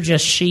 you're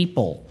just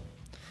sheeple.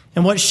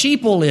 And what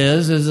sheeple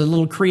is a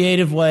little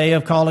creative way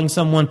of calling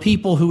someone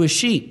people who is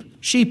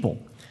sheep. Sheeple.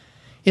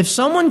 If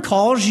someone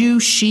calls you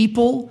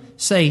sheeple,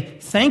 say,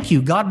 thank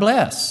you, God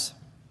bless.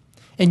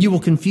 And you will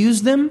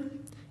confuse them,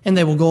 and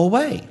they will go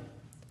away.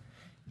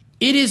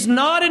 It is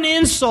not an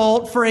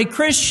insult for a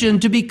Christian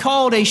to be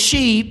called a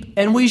sheep,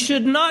 and we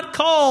should not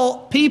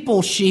call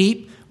people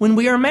sheep when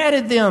we are mad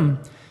at them,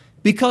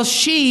 because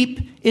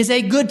sheep is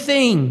a good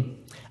thing.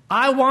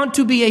 I want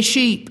to be a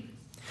sheep.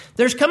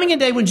 There's coming a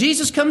day when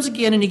Jesus comes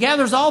again and he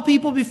gathers all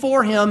people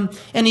before him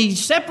and he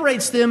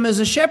separates them as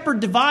a shepherd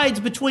divides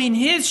between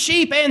his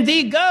sheep and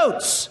the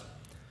goats.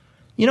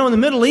 In the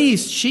Middle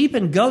East, sheep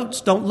and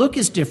goats don't look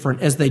as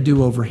different as they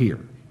do over here.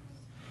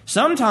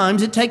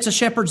 Sometimes it takes a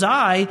shepherd's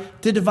eye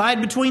to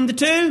divide between the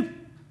two.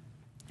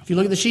 If you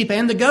look at the sheep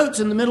and the goats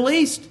in the Middle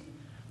East,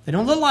 They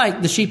don't look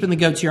like the sheep and the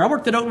goats here. I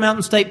worked at Oak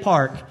Mountain State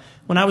Park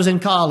when I was in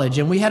college,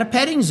 and we had a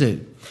petting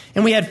zoo.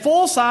 And we had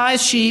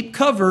full-size sheep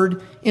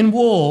covered in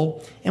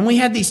wool, and we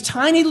had these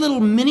tiny little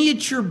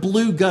miniature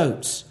blue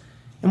goats.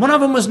 And one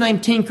of them was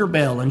named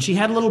Tinkerbell, and she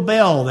had a little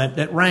bell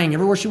that rang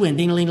everywhere she went,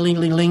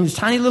 ding-a-ling-a-ling-a-ling-a-ling, this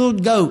tiny little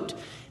goat.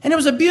 And it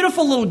was a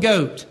beautiful little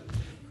goat.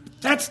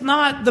 That's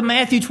not the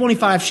Matthew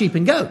 25 sheep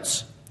and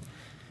goats.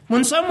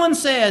 When someone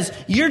says,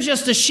 you're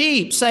just a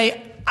sheep,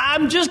 say,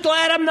 I'm just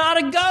glad I'm not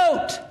a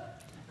goat.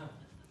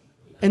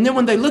 And then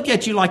when they look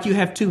at you like you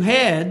have two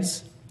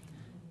heads,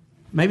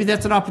 maybe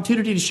that's an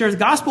opportunity to share the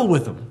gospel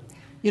with them.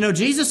 You know,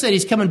 Jesus said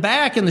he's coming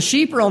back, and the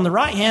sheep are on the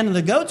right hand and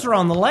the goats are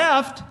on the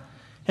left.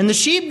 And the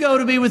sheep go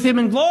to be with him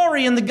in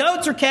glory, and the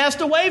goats are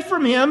cast away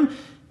from him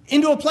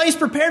into a place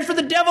prepared for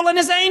the devil and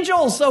his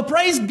angels. So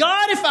praise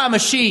God if I'm a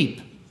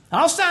sheep.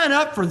 I'll sign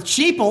up for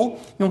sheeple.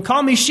 You want to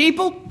call me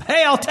sheeple?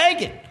 Hey, I'll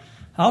take it.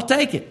 I'll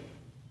take it.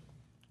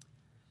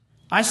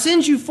 I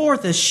send you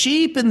forth as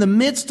sheep in the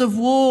midst of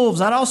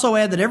wolves. I'd also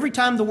add that every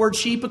time the word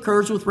sheep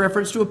occurs with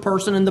reference to a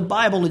person in the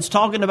Bible, it's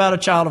talking about a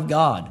child of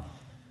God.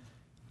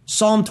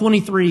 Psalm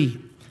 23,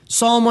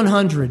 Psalm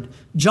 100,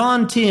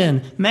 John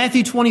 10,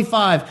 Matthew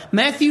 25,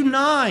 Matthew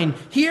 9,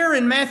 here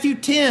in Matthew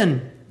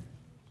 10.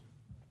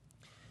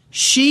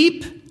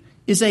 Sheep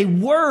is a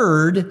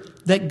word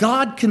that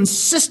God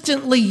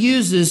consistently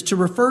uses to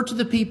refer to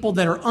the people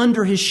that are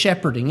under his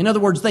shepherding. In other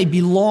words, they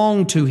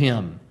belong to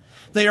him.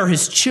 They are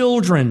his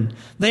children.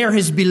 They are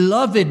his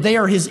beloved. They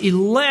are his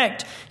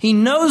elect. He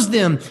knows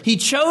them. He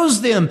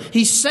chose them.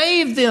 He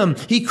saved them.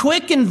 He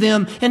quickened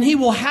them, and he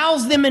will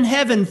house them in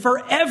heaven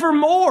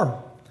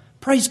forevermore.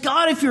 Praise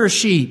God if you're a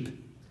sheep.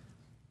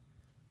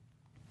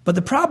 But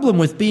the problem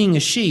with being a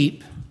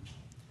sheep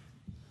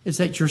is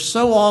that you're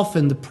so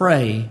often the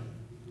prey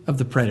of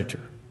the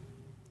predator.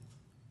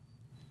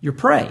 You're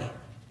prey.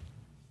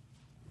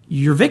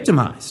 You're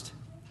victimized.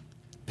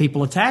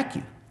 People attack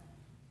you.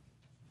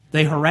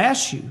 They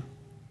harass you.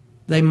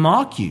 They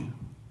mock you.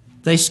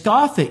 They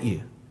scoff at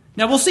you.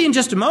 Now, we'll see in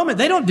just a moment,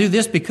 they don't do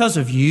this because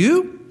of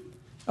you.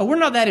 Oh, we're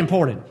not that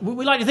important.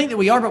 We like to think that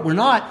we are, but we're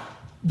not.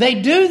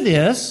 They do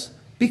this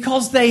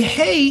because they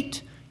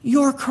hate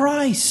your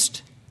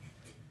Christ.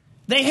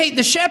 They hate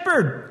the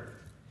shepherd.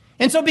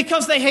 And so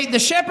because they hate the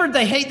shepherd,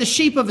 they hate the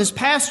sheep of his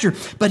pasture.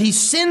 But he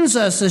sends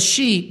us as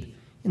sheep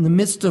in the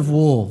midst of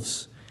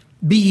wolves.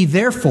 Be ye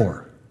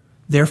therefore,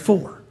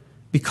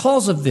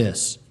 because of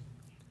this,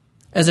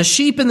 as a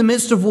sheep in the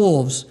midst of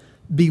wolves,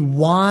 be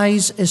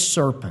wise as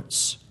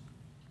serpents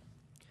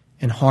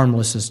and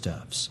harmless as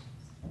doves.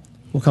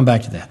 We'll come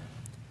back to that.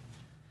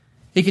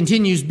 He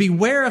continues,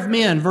 beware of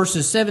men,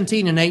 verses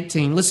 17 and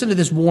 18. Listen to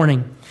this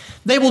warning.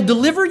 They will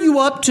deliver you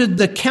up to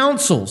the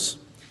councils.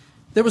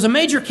 There was a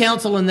major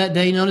council in that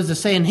day known as the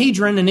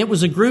Sanhedrin, and it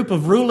was a group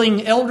of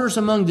ruling elders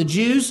among the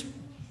Jews.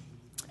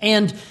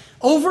 And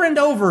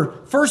over,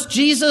 first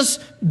Jesus,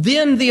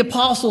 then the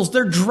apostles,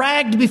 they're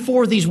dragged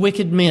before these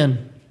wicked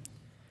men.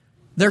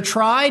 They're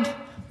tried,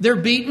 they're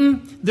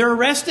beaten, they're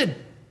arrested.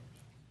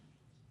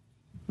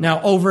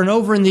 Now, over and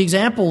over in the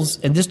examples,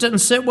 and this doesn't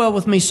sit well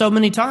with me so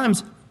many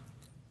times,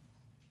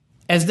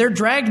 as they're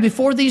dragged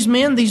before these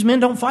men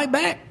don't fight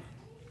back.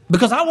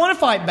 Because I want to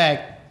fight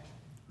back.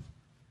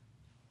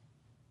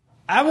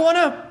 I want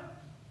to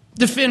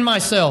defend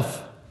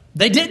myself.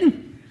 They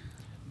didn't,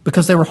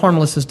 because they were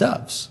harmless as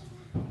doves.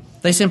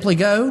 They simply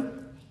go,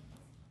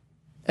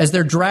 as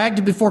they're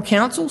dragged before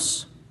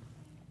councils.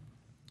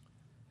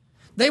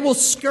 They will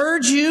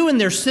scourge you in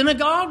their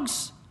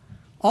synagogues.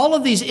 All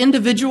of these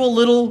individual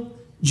little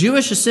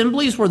Jewish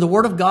assemblies where the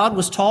Word of God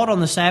was taught on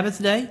the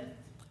Sabbath day.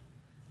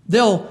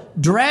 They'll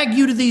drag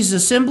you to these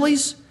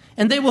assemblies,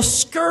 and they will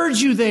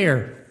scourge you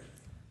there.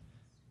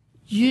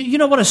 You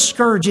know what a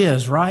scourge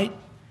is, right?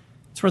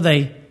 It's where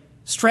they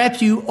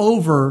strap you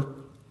over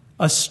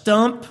a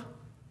stump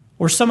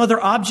or some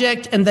other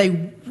object, and they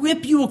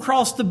whip you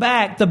across the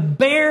back, the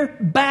bare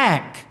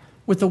back,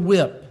 with a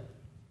whip.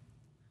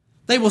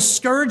 They will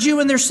scourge you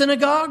in their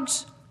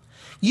synagogues.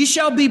 You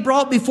shall be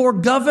brought before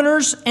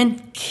governors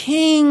and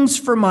kings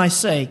for my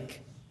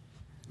sake.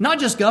 Not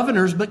just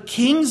governors, but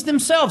kings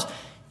themselves.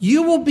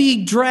 You will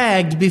be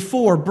brought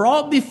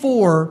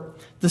before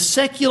the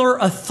secular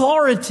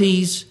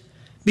authorities,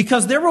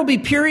 because there will be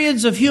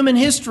periods of human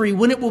history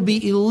when it will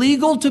be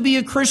illegal to be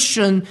a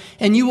Christian,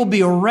 and you will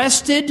be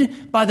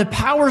arrested by the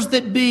powers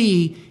that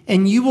be,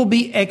 and you will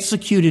be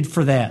executed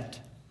for that,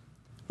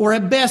 or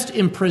at best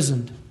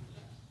imprisoned.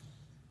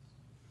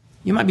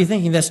 You might be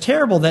thinking, that's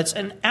terrible, that's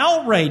an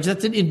outrage,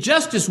 that's an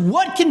injustice.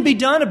 What can be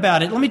done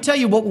about it? Let me tell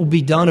you what will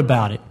be done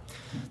about it.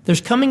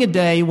 There's coming a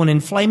day when in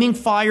flaming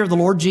fire the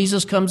Lord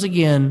Jesus comes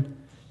again,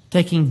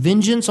 taking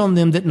vengeance on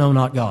them that know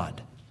not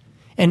God.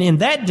 And in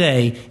that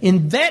day,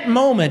 in that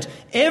moment,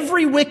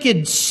 every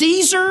wicked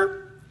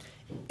Caesar,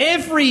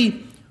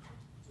 every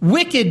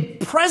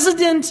wicked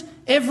president,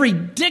 every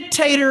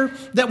dictator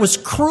that was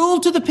cruel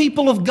to the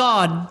people of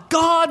God,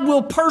 God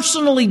will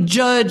personally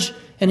judge,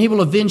 and he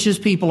will avenge his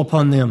people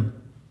upon them.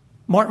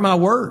 Mark my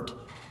word.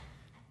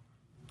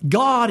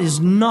 God is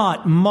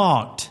not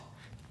mocked.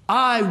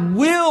 I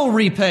will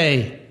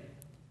repay.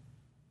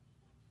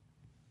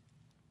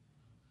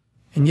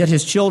 And yet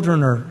his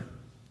children are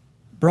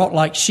brought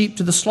like sheep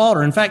to the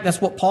slaughter. In fact,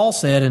 that's what Paul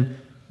said in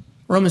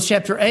Romans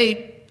chapter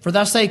 8. For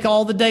thy sake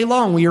all the day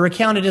long we are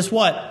accounted as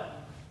what?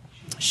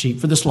 Sheep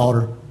for the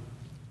slaughter.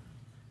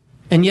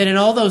 And yet in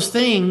all those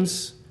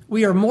things,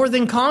 we are more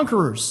than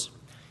conquerors.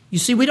 You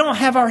see, we don't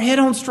have our head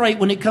on straight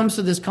when it comes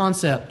to this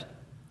concept.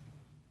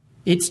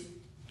 It's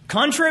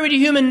contrary to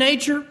human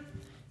nature.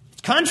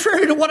 It's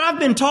contrary to what I've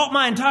been taught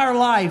my entire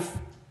life.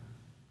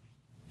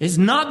 It's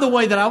not the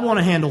way that I want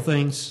to handle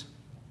things.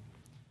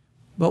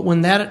 But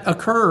when that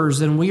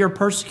occurs and we are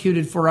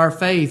persecuted for our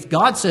faith,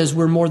 God says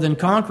we're more than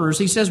conquerors.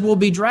 He says we'll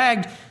be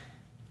dragged.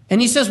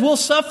 And He says we'll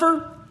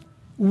suffer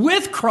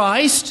with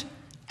Christ.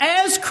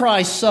 As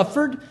Christ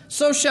suffered,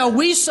 so shall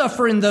we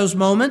suffer in those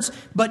moments.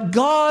 But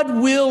God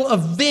will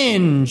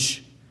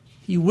avenge.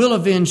 He will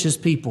avenge His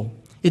people.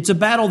 It's a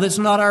battle that's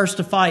not ours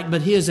to fight,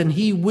 but His, and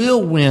He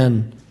will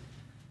win.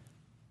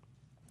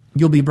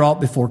 You'll be brought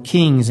before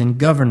kings and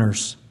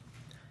governors.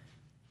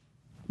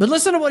 But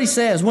listen to what He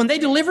says. When they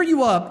deliver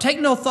you up, take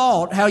no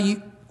thought how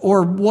you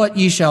or what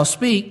ye shall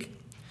speak.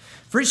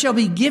 For it shall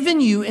be given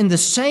you in the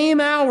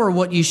same hour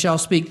what ye shall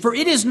speak. For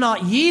it is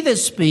not ye that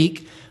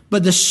speak,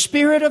 but the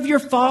Spirit of your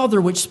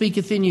Father which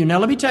speaketh in you. Now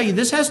let me tell you,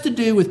 this has to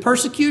do with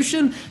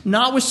persecution,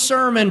 not with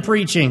sermon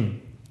preaching.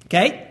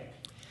 Okay?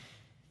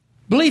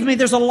 Believe me,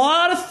 there's a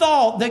lot of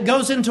thought that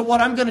goes into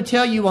what I'm going to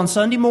tell you on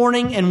Sunday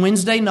morning and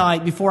Wednesday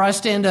night before I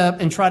stand up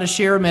and try to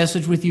share a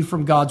message with you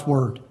from God's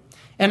Word.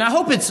 And I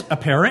hope it's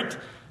apparent.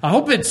 I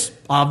hope it's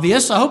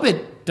obvious. I hope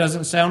it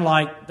doesn't sound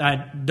like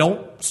I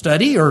don't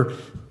study or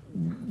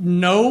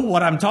know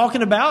what I'm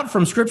talking about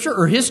from Scripture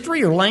or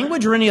history or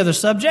language or any other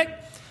subject.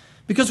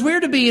 Because we're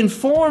to be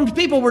informed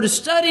people. We're to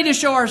study to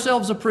show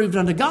ourselves approved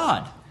unto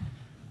God.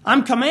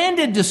 I'm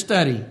commanded to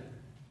study.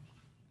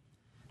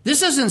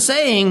 This isn't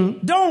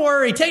saying, don't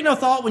worry, take no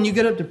thought when you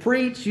get up to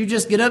preach. You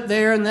just get up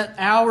there and that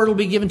hour will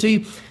be given to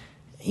you.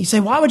 You say,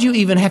 why would you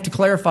even have to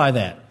clarify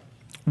that?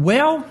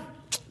 Well,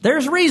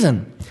 there's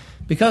reason.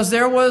 Because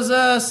there was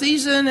a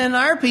season in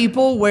our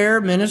people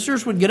where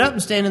ministers would get up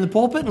and stand in the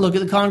pulpit and look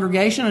at the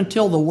congregation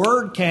until the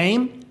Word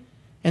came.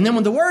 And then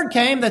when the Word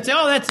came, they'd say,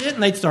 oh, that's it,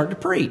 and they'd start to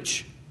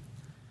preach.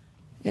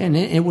 And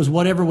it was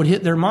whatever would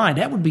hit their mind.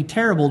 That would be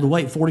terrible to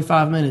wait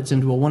 45 minutes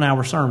into a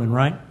 1-hour sermon,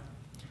 right?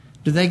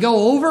 Do they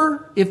go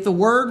over if the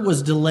Word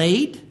was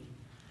delayed?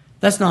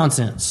 That's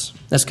nonsense.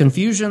 That's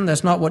confusion.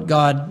 That's not what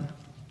God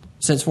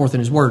sets forth in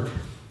His Word.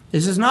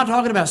 This is not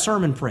talking about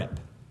sermon prep.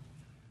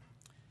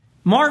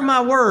 Mark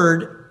my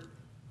word,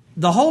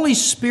 the Holy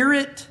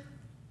Spirit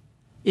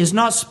is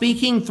not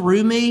speaking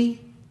through me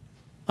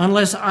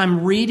unless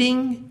I'm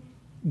reading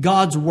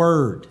God's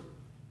Word.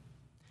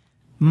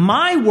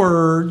 My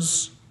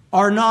words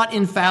are not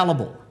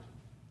infallible.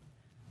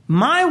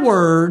 My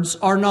words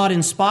are not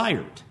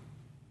inspired.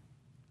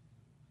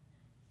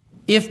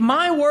 If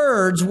my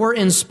words were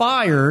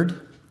inspired,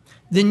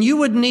 then you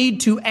would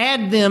need to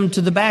add them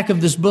to the back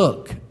of this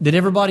book. Did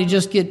everybody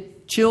just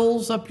get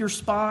chills up your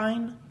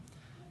spine?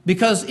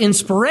 Because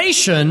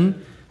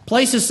inspiration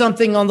places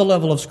something on the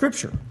level of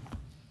Scripture.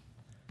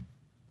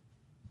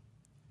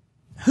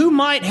 Who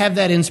might have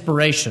that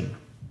inspiration?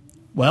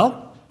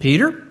 Well,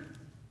 Peter,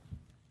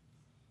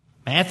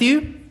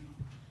 Matthew,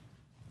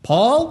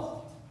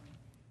 Paul,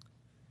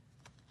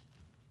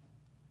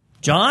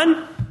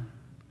 John.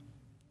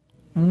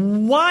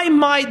 Why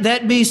might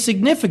that be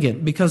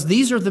significant? Because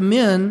these are the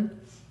men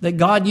that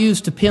God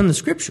used to pen the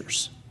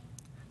Scriptures.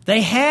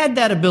 They had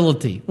that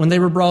ability when they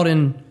were brought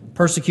in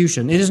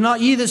persecution. It is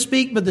not ye that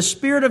speak, but the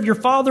Spirit of your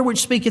Father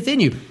which speaketh in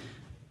you.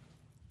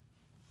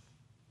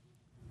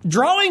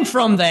 Drawing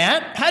from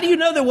that, how do you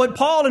know that what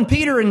Paul and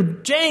Peter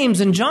and James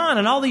and John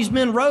and all these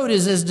men wrote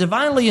is as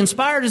divinely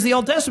inspired as the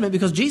Old Testament?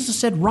 Because Jesus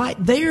said right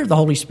there the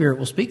Holy Spirit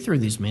will speak through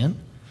these men.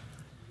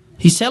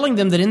 He's telling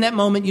them that in that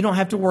moment you don't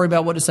have to worry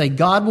about what to say.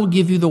 God will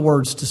give you the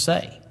words to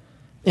say.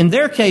 In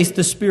their case,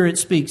 the Spirit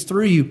speaks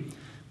through you.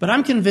 But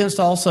I'm convinced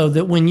also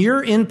that when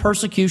you're in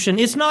persecution,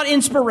 it's not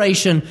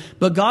inspiration,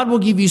 but God will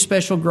give you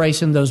special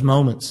grace in those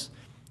moments.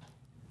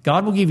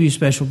 God will give you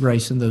special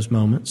grace in those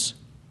moments.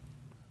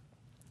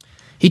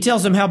 He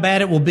tells them how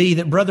bad it will be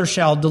that brother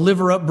shall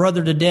deliver up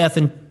brother to death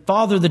and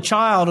father the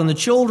child and the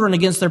children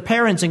against their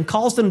parents and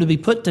cause them to be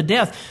put to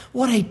death.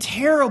 What a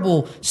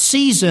terrible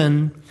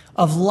season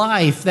of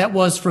life that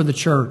was for the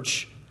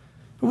church.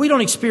 We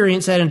don't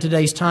experience that in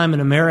today's time in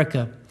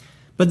America.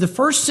 But the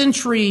first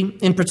century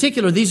in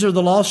particular, these are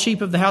the lost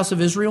sheep of the house of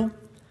Israel.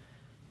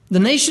 The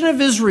nation of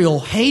Israel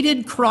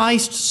hated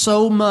Christ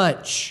so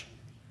much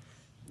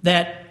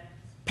that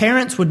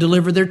parents would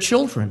deliver their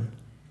children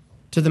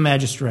to the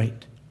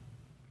magistrate.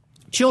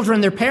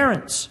 Children, their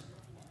parents.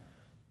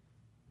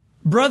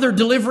 Brother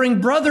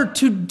delivering brother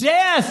to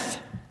death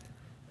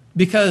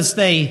because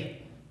they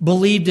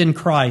believed in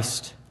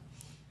Christ.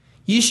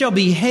 Ye shall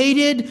be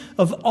hated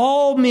of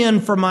all men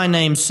for my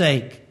name's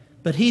sake.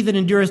 But he that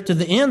endureth to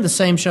the end, the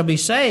same shall be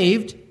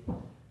saved.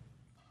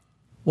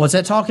 What's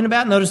that talking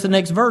about? Notice the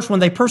next verse. When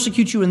they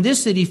persecute you in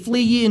this city,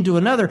 flee ye into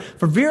another.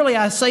 For verily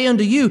I say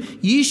unto you,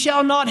 ye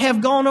shall not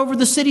have gone over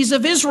the cities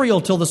of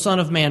Israel till the Son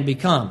of Man be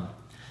come.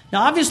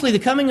 Now, obviously, the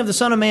coming of the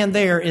Son of Man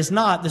there is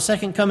not the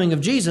second coming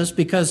of Jesus,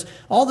 because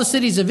all the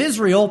cities of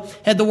Israel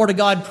had the Word of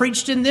God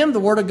preached in them. The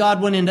Word of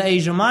God went into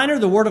Asia Minor.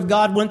 The Word of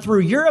God went through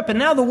Europe. And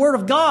now the Word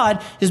of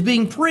God is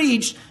being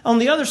preached on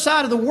the other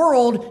side of the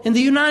world in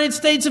the United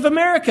States of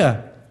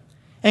America.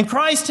 And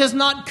Christ has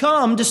not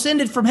come,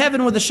 descended from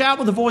heaven with a shout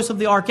with the voice of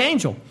the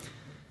archangel.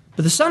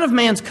 But the Son of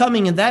Man's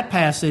coming in that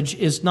passage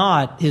is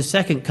not his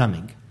second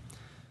coming,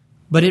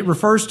 but it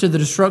refers to the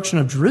destruction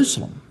of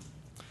Jerusalem.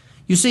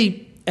 You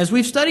see, as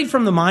we've studied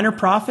from the minor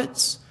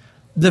prophets,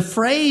 the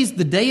phrase,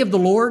 the day of the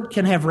Lord,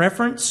 can have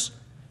reference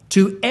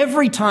to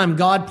every time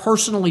God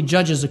personally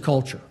judges a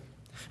culture.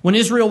 When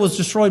Israel was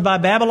destroyed by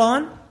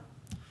Babylon,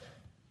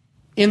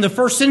 in the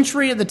first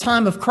century at the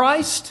time of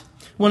Christ,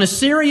 when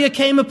Assyria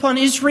came upon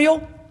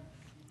Israel,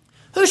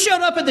 who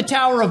showed up at the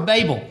Tower of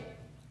Babel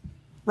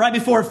right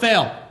before it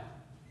fell?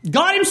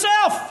 God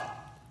himself.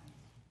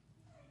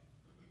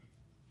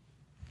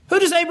 Who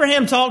does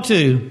Abraham talk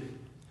to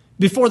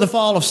before the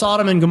fall of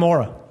Sodom and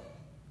Gomorrah?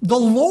 The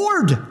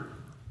Lord.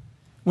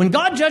 When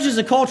God judges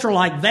a culture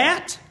like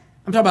that,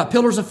 I'm talking about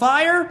pillars of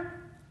fire,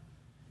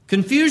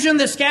 confusion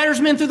that scatters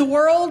men through the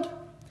world,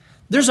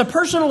 there's a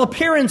personal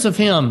appearance of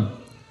him.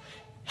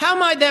 How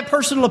might that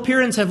personal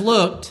appearance have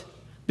looked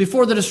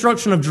before the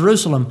destruction of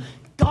Jerusalem?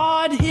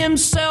 God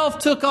himself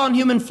took on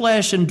human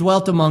flesh and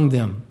dwelt among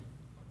them.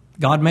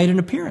 God made an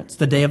appearance,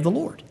 the day of the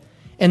Lord.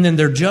 And then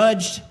they're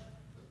judged.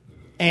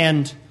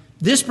 And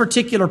this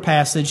particular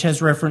passage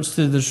has reference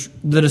to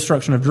the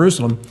destruction of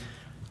Jerusalem.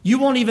 You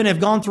won't even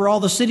have gone through all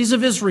the cities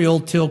of Israel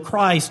till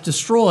Christ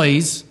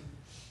destroys.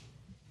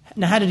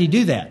 Now, how did he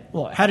do that?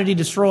 Well, how did he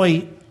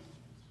destroy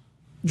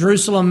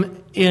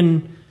Jerusalem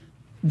in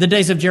the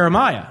days of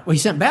Jeremiah? Well, he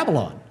sent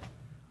Babylon.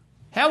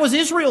 How was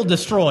Israel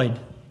destroyed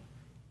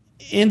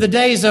in the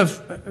days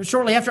of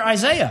shortly after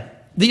Isaiah?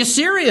 The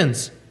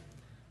Assyrians.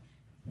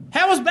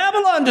 How was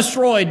Babylon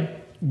destroyed?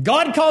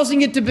 God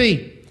causing it to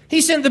be. He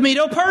sent the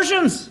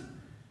Medo-Persians.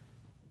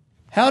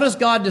 How does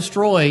God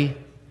destroy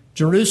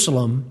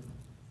Jerusalem?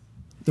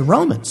 The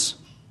Romans.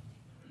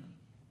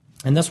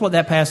 And that's what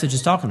that passage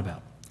is talking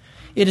about.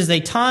 It is a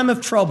time of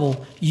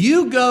trouble.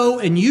 You go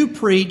and you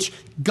preach.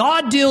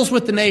 God deals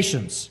with the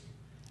nations.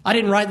 I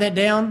didn't write that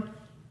down.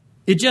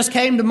 It just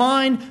came to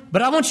mind,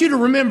 but I want you to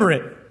remember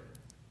it.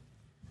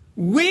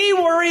 We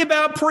worry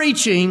about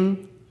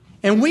preaching,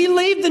 and we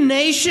leave the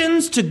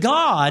nations to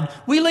God.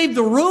 We leave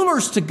the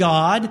rulers to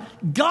God.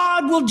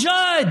 God will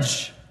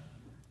judge.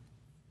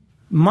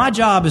 My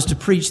job is to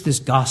preach this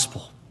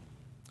gospel.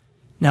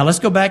 Now let's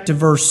go back to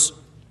verse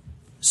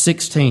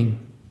 16.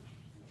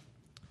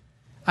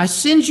 I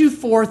send you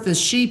forth as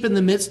sheep in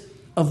the midst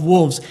of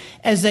wolves,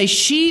 as a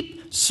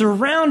sheep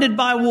surrounded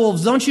by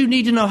wolves. Don't you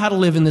need to know how to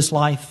live in this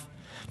life?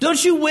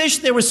 Don't you wish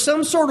there was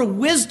some sort of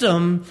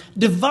wisdom,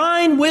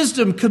 divine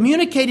wisdom,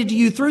 communicated to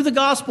you through the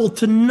gospel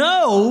to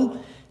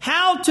know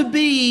how to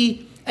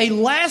be a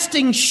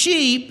lasting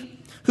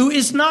sheep who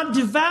is not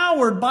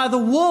devoured by the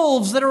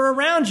wolves that are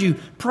around you?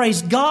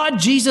 Praise God,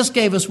 Jesus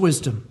gave us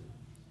wisdom.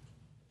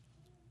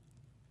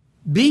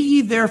 Be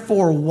ye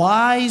therefore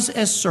wise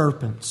as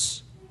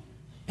serpents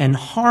and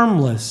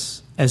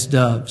harmless as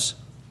doves.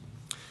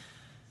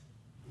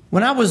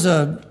 When I was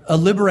a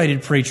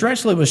liberated preacher,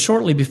 actually it was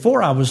shortly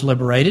before I was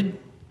liberated,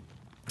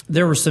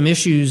 there were some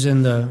issues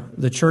in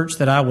the church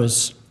that I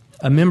was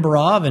a member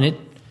of, and it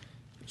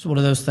was one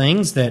of those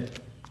things that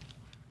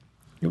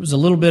it was a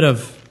little bit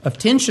of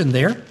tension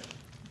there.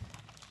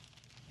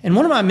 And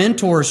one of my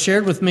mentors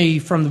shared with me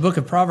from the book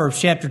of Proverbs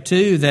chapter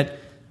 2 that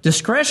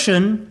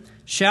discretion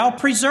shall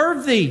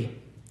preserve thee.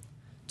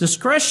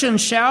 Discretion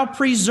shall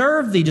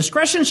preserve thee.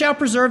 Discretion shall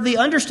preserve thee.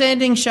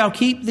 Understanding shall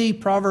keep thee.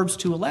 Proverbs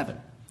 2:11.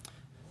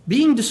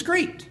 Being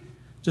discreet.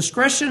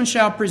 Discretion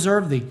shall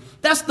preserve thee.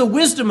 That's the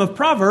wisdom of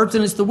Proverbs,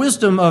 and it's the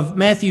wisdom of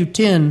Matthew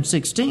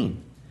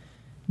 10:16.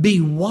 Be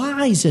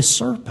wise as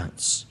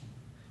serpents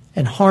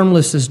and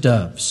harmless as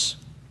doves.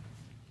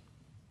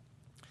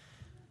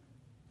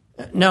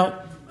 Now,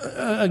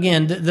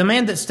 again, the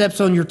man that steps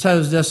on your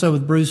toes does so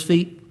with bruised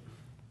feet.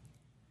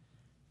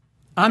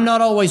 I'm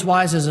not always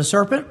wise as a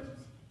serpent,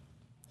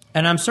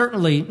 and I'm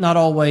certainly not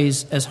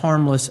always as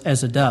harmless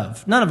as a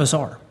dove. None of us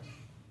are.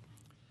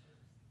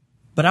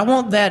 But I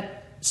want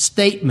that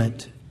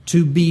statement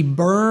to be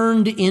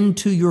burned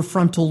into your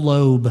frontal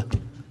lobe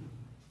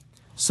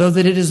so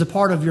that it is a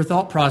part of your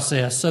thought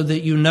process, so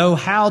that you know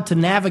how to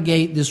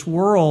navigate this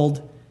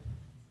world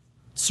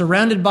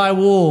surrounded by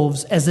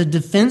wolves as a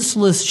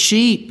defenseless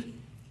sheep.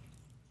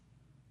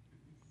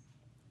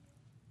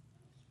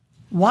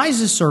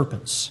 Wise as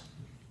serpents.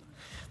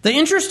 The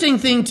interesting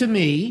thing to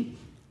me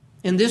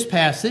in this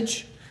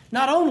passage,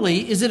 not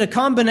only is it a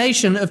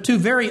combination of two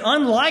very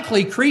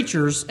unlikely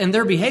creatures and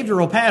their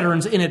behavioral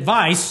patterns in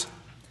advice,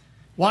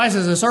 wise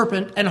as a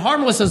serpent and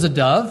harmless as a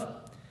dove,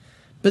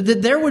 but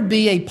that there would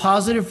be a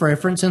positive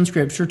reference in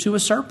Scripture to a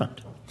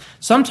serpent.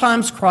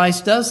 Sometimes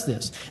Christ does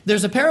this.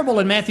 There's a parable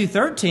in Matthew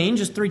 13,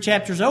 just 3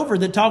 chapters over,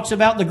 that talks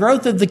about the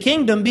growth of the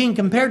kingdom being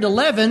compared to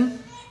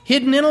leaven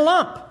hidden in a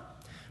lump.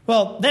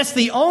 Well, that's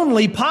the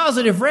only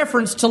positive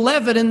reference to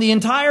leaven in the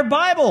entire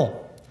Bible.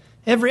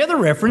 Every other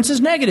reference is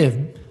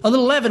negative. A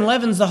little leaven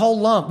leavens the whole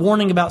lump,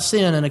 warning about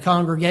sin in a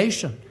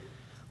congregation.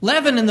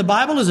 Leaven in the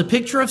Bible is a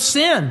picture of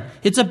sin.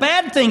 It's a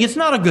bad thing. It's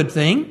not a good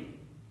thing.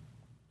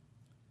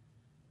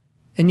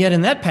 And yet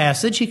in that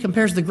passage, he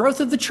compares the growth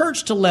of the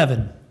church to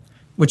leaven,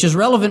 which is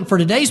relevant for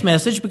today's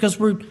message because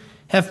we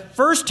have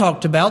first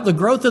talked about the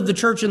growth of the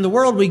church in the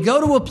world. We go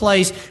to a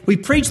place, we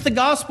preach the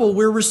gospel,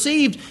 we're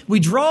received,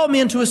 we draw them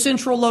into a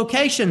central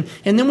location,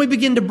 and then we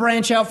begin to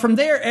branch out from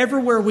there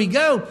everywhere we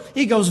go.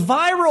 It goes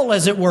viral,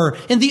 as it were,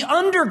 in the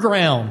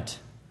underground.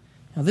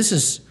 Now, this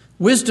is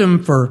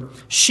wisdom for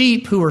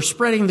sheep who are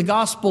spreading the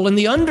gospel in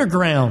the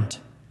underground.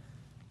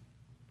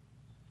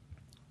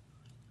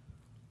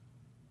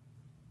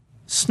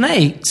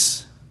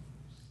 Snakes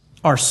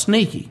are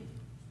sneaky.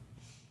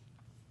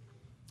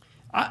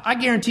 I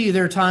guarantee you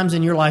there are times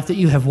in your life that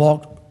you have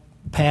walked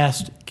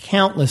past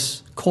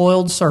countless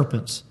coiled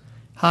serpents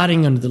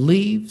hiding under the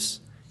leaves,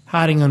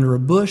 hiding under a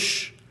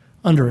bush,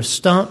 under a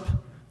stump,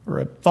 or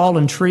a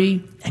fallen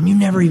tree, and you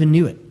never even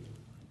knew it.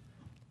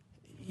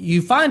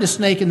 You find a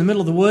snake in the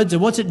middle of the woods,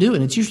 and what's it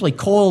doing? It's usually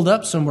coiled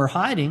up somewhere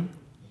hiding.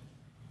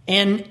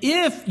 And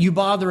if you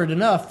bother it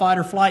enough, fight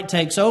or flight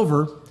takes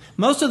over.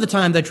 Most of the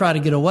time they try to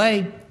get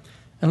away,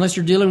 unless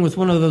you're dealing with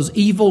one of those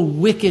evil,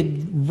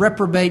 wicked,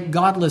 reprobate,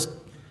 godless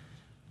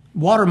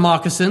water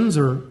moccasins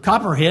or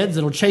copperheads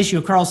that'll chase you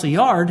across a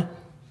yard.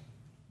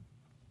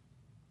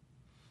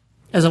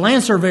 As a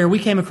land surveyor, we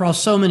came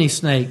across so many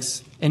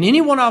snakes, and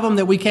any one of them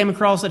that we came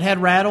across that had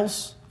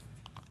rattles,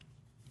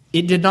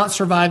 it did not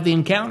survive the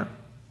encounter.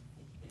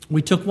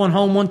 We took one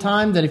home one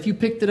time that if you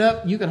picked it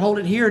up, you could hold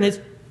it here and its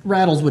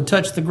rattles would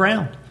touch the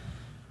ground.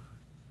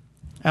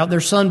 Out there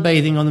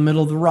sunbathing on the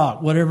middle of the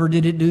rock. Whatever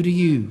did it do to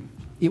you?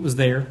 It was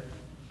there.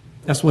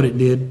 That's what it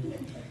did.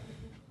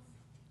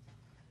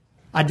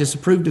 I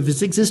disapproved of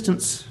its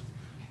existence,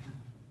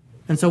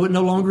 and so it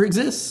no longer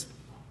exists.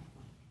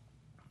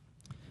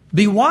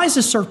 Be wise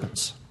as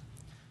serpents.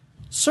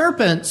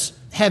 Serpents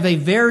have a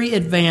very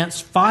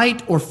advanced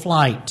fight or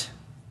flight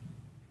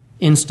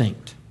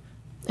instinct.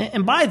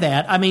 And by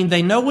that, I mean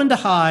they know when to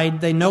hide,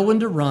 they know when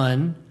to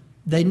run,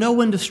 they know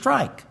when to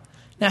strike.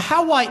 Now,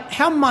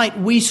 how might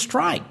we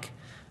strike?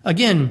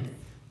 Again,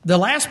 the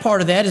last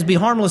part of that is be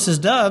harmless as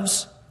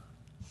doves.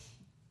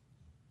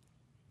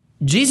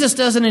 Jesus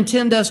doesn't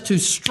intend us to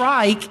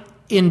strike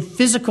in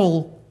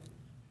physical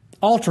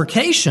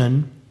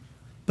altercation,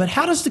 but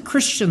how does the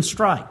Christian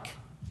strike?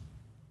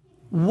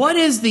 What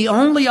is the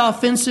only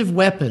offensive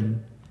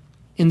weapon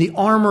in the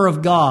armor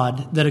of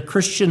God that a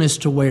Christian is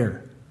to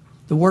wear?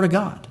 The Word of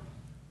God,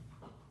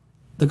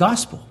 the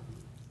gospel.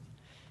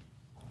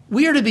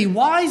 We are to be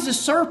wise as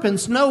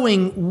serpents,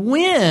 knowing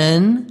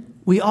when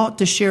we ought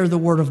to share the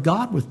Word of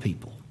God with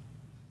people,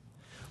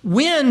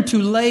 when to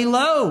lay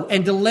low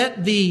and to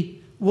let the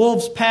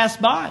wolves pass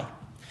by,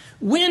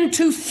 when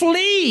to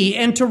flee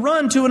and to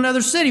run to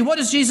another city. What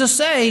does Jesus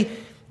say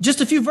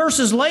just a few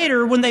verses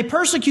later? When they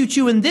persecute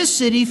you in this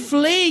city,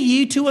 flee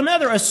ye to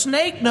another. A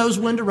snake knows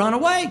when to run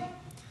away.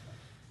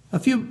 A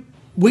few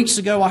weeks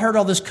ago, I heard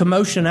all this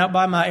commotion out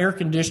by my air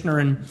conditioner,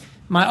 and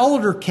my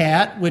older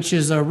cat, which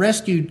is a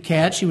rescued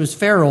cat, she was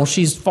feral.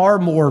 She's far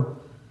more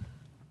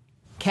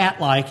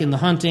cat-like in the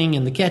hunting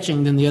and the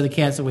catching than the other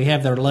cats that we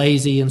have that are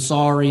lazy and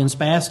sorry and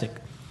spastic.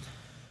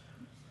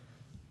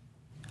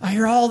 I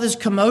hear all this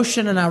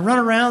commotion, and I run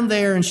around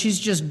there, and she's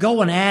just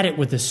going at it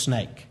with this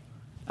snake.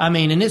 I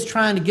mean, and it's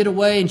trying to get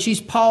away, and she's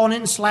pawing it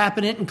and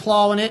slapping it and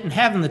clawing it and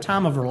having the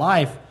time of her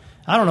life.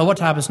 I don't know what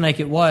type of snake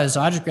it was,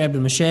 so I just grabbed a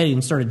machete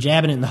and started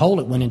jabbing it in the hole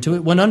it went into.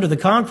 It went under the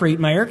concrete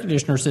my air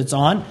conditioner sits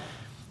on,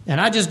 and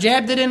I just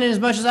jabbed it in as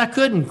much as I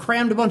could and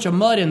crammed a bunch of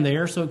mud in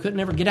there so it couldn't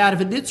ever get out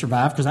if it did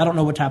survive, because I don't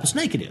know what type of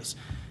snake it is.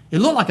 It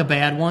looked like a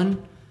bad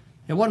one.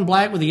 It wasn't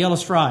black with a yellow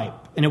stripe,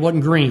 and it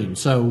wasn't green,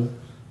 so,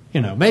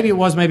 maybe it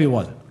was, maybe it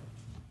wasn't.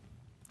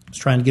 It's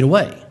trying to get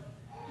away.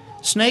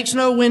 Snakes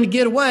know when to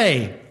get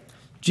away.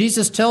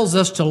 Jesus tells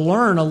us to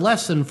learn a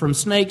lesson from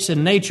snakes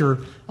in nature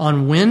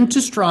on when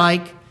to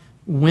strike,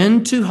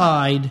 when to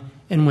hide,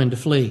 and when to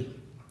flee.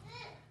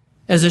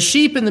 As a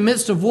sheep in the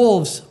midst of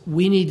wolves,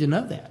 we need to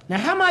know that. Now,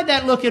 how might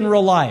that look in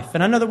real life?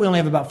 And I know that we only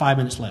have about 5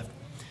 minutes left.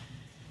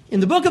 In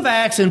the book of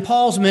Acts, in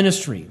Paul's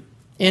ministry,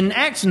 in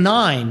Acts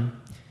 9,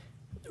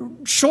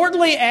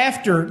 shortly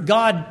after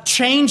God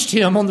changed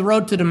him on the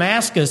road to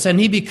Damascus and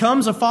he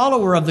becomes a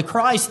follower of the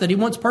Christ that he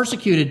once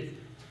persecuted,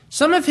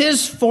 some of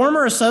his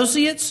former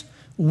associates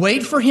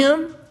wait for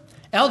him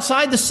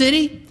outside the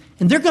city,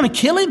 and they're going to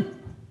kill him.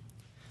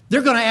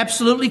 They're going to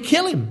absolutely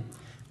kill him.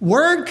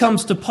 Word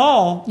comes to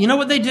Paul. You know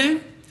what they do?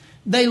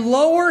 They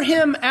lower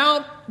him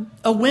out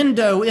a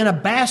window in a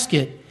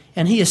basket,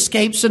 and he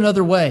escapes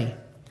another way.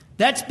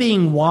 That's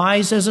being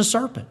wise as a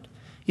serpent.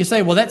 You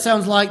say, well, that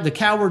sounds like the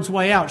coward's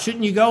way out.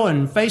 Shouldn't you go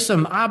and face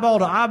them eyeball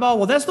to eyeball?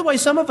 Well, that's the way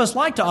some of us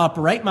like to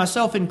operate,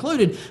 myself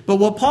included. But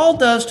what Paul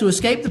does to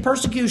escape the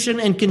persecution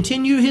and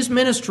continue his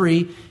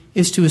ministry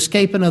is to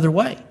escape another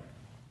way.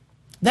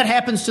 That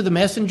happens to the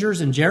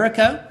messengers in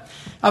Jericho.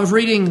 I was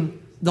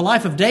reading the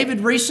life of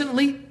David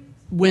recently.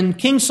 When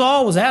King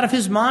Saul was out of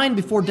his mind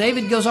before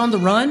David goes on the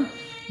run,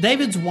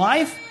 David's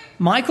wife,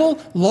 Michal,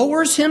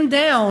 lowers him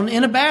down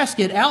in a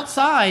basket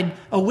outside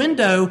a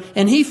window,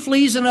 and he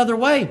flees another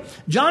way.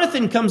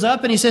 Jonathan comes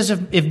up and he says,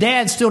 if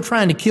Dad's still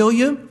trying to kill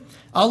you,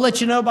 I'll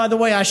let you know, by the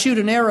way, I shoot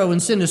an arrow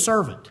and send a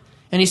servant.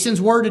 And he sends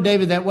word to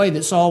David that way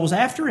that Saul was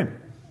after him.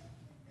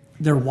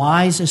 They're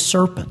wise as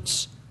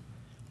serpents.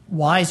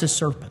 Wise as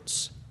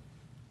serpents.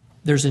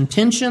 There's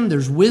intention,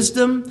 there's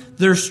wisdom,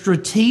 there's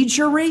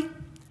strategery.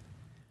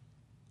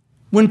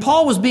 When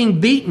Paul was being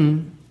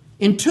beaten,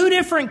 in two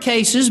different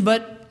cases,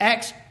 but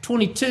Acts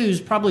 22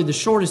 is probably the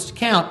shortest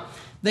account,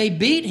 they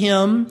beat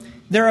him,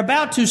 they're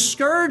about to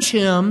scourge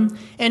him,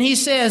 and he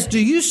says, do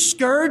you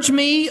scourge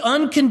me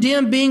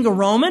uncondemned being a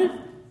Roman?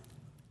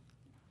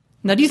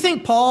 Now, do you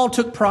think Paul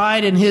took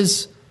pride in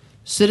his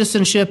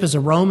citizenship as a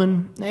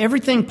Roman?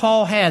 Everything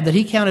Paul had that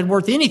he counted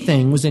worth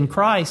anything was in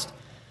Christ.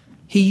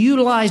 He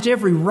utilized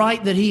every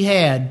right that he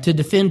had to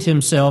defend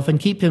himself and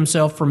keep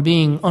himself from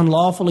being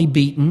unlawfully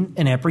beaten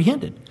and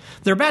apprehended.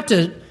 They're about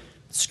to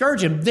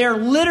scourge him. They're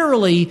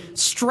literally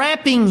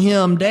strapping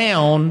him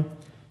down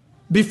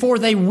before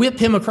they whip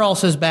him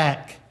across his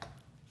back.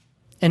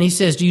 And he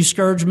says, do you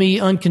scourge me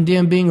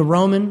uncondemned being a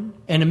Roman?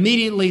 And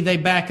immediately they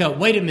back up.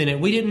 Wait a minute,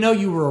 we didn't know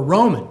you were a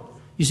Roman.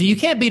 You see, you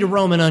can't beat a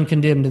Roman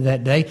uncondemned in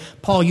that day.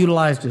 Paul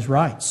utilized his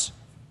rights.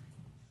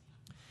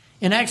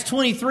 In Acts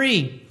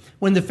 23,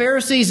 when the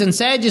Pharisees and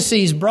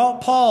Sadducees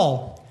brought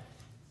Paul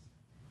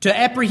to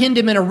apprehend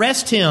him and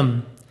arrest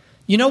him,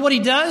 you know what he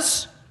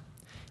does?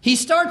 He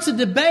starts a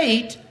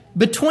debate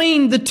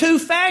between the two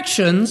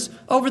factions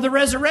over the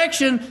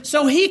resurrection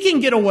so he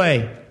can get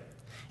away.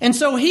 And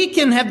so he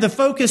can have the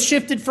focus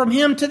shifted from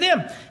him to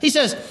them. He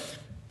says,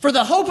 for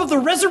the hope of the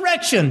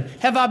resurrection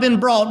have I been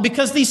brought,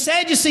 because these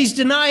Sadducees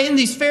deny it and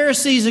these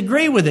Pharisees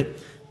agree with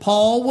it.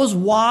 Paul was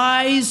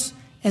wise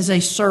as a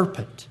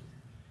serpent.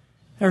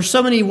 There are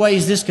so many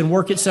ways this can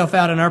work itself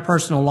out in our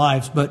personal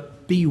lives,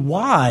 but be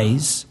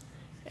wise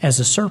as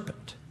a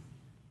serpent.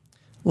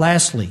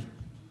 Lastly,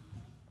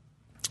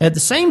 at the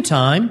same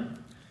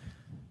time,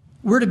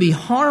 we're to be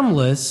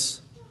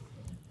harmless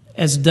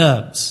as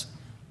doves.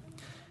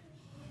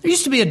 There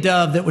used to be a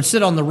dove that would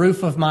sit on the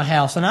roof of my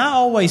house, and I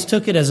always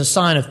took it as a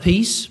sign of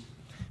peace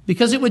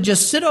because it would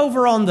just sit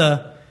over on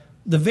the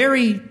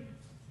very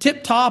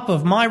tip top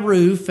of my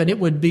roof, and it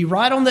would be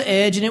right on the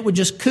edge, and it would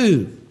just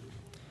coo.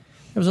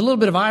 There was a little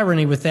bit of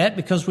irony with that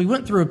because we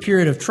went through a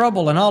period of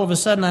trouble, and all of a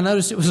sudden I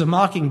noticed it was a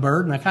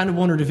mockingbird, and I kind of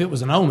wondered if it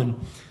was an omen.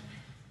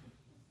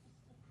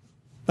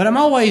 But I'm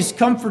always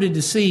comforted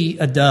to see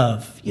a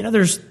dove. You know,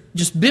 there's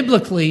just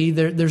biblically,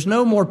 there's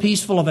no more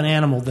peaceful of an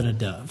animal than a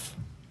dove.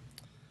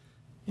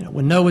 You know,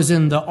 when Noah's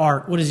in the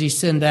ark, what does he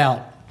send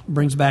out?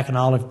 Brings back an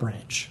olive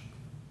branch.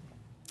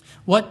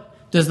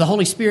 What does the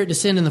Holy Spirit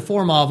descend in the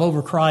form of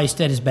over Christ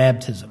at his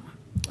baptism?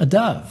 A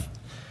dove.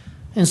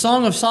 In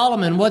Song of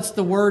Solomon, what's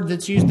the word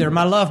that's used there?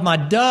 My love, my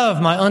dove,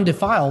 my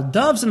undefiled.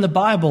 Doves in the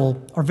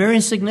Bible are very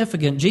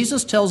insignificant.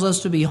 Jesus tells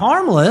us to be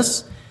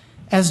harmless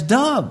as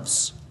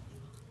doves.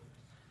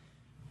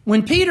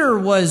 When Peter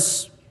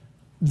was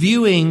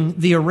viewing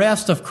the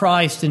arrest of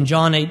Christ in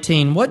John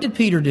 18, what did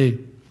Peter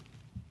do?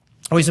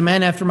 Oh, he's a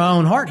man after my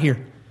own heart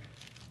here.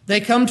 They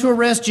come to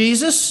arrest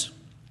Jesus.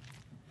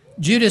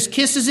 Judas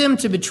kisses him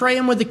to betray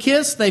him with a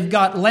kiss. They've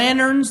got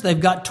lanterns, they've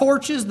got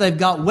torches, they've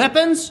got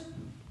weapons.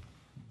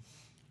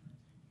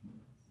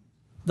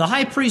 The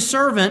high priest's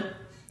servant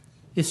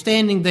is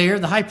standing there.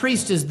 The high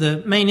priest is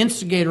the main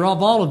instigator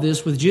of all of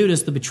this with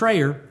Judas, the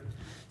betrayer.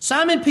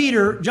 Simon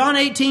Peter, John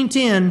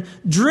 18:10,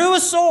 drew a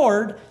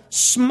sword,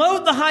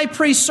 smote the high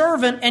priest's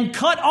servant, and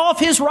cut off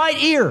his right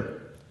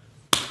ear.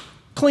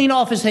 Clean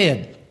off his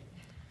head.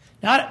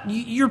 Now,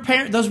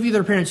 those of you that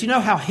are parents, you know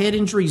how head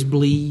injuries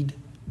bleed?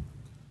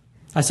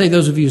 I say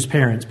those of you as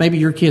parents. Maybe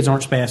your kids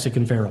aren't spastic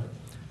and feral.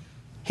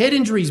 Head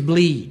injuries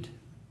bleed.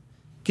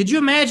 Could you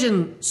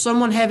imagine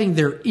someone having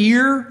their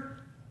ear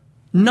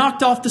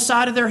knocked off the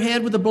side of their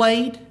head with a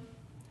blade?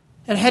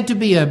 It had to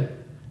be a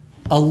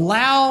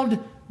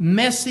loud,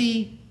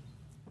 messy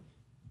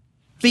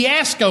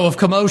fiasco of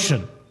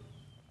commotion.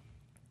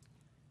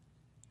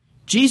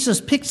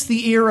 Jesus picks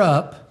the ear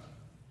up,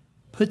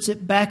 puts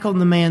it back on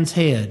the man's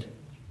head,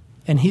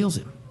 and heals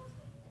him.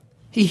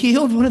 He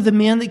healed one of the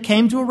men that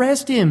came to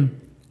arrest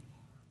him.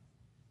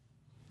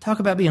 Talk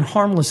about being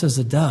harmless as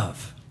a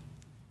dove.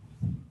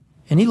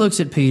 And he looks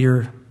at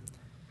Peter.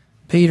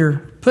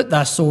 Peter, put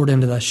thy sword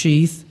into thy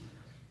sheath.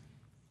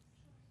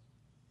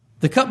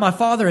 The cup my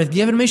Father hath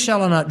given me,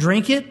 shall I not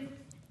drink it?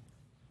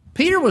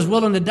 Peter was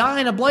willing to die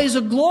in a blaze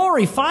of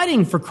glory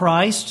fighting for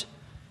Christ.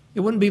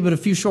 It wouldn't be but a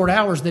few short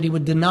hours that he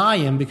would deny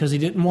him because he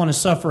didn't want to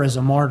suffer as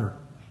a martyr.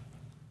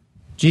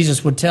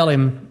 Jesus would tell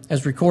him,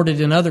 as recorded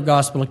in other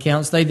gospel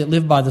accounts, they that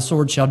live by the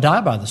sword shall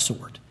die by the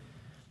sword.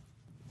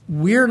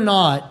 We're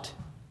not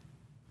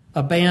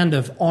a band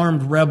of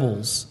armed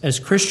rebels as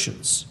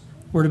Christians.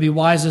 We're to be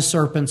wise as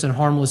serpents and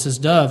harmless as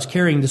doves,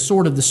 carrying the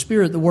sword of the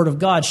Spirit, the Word of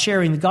God,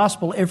 sharing the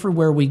gospel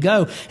everywhere we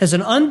go, as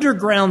an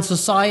underground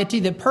society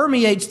that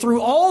permeates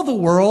through all the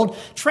world,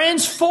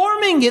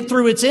 transforming it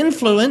through its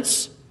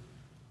influence,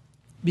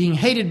 being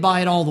hated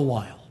by it all the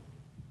while.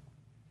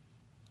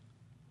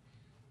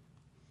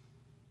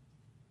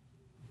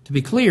 To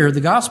be clear,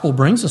 the gospel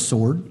brings a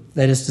sword,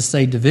 that is to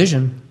say,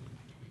 division.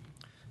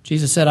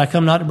 Jesus said, I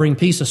come not to bring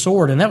peace, a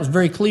sword, and that was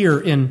very clear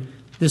in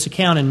this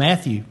account in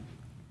Matthew.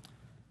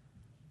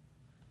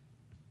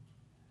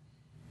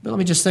 But let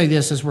me just say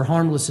this, as we're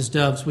harmless as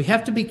doves, we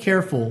have to be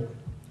careful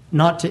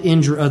not to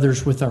injure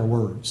others with our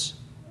words.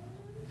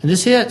 And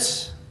this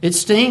hits. It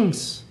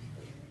stings.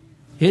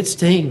 It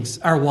stings.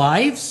 Our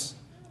wives,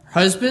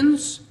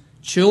 husbands,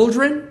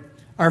 children,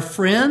 our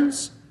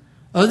friends,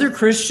 other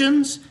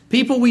Christians,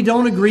 people we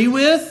don't agree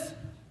with,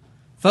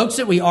 folks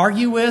that we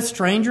argue with,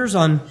 strangers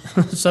on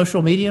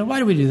social media. Why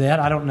do we do that?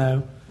 I don't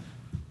know.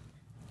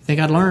 I think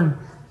I'd learn.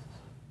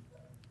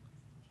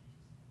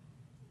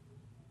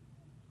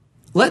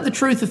 Let the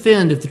truth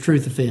offend if the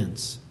truth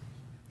offends.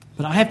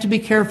 But I have to be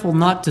careful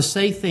not to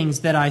say things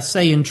that I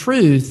say in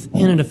truth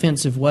in an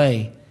offensive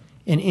way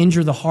and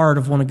injure the heart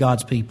of one of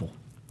God's people.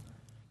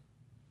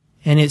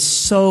 And it's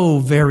so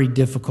very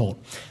difficult.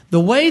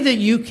 The way that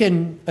you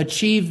can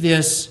achieve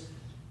this,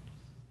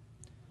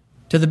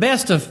 to the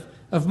best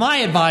of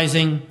my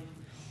advising,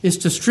 is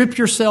to strip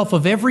yourself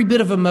of every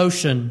bit of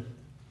emotion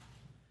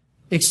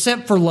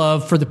except for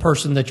love for the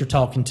person that you're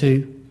talking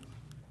to,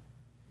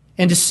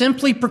 and to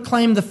simply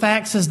proclaim the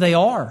facts as they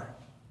are.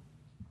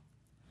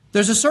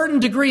 There's a certain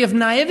degree of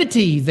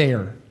naivety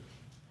there.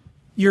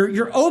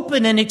 You're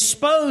open and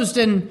exposed,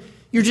 and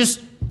you're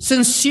just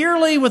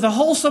sincerely, with a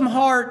wholesome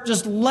heart,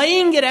 just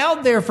laying it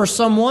out there for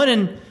someone,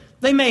 and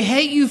they may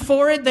hate you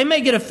for it. They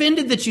may get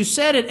offended that you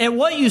said it, at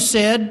what you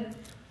said.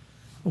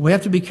 We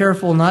have to be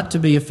careful not to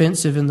be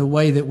offensive in the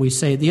way that we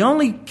say it. The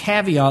only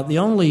caveat, the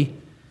only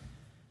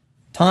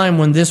time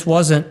when this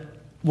wasn't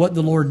what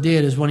the Lord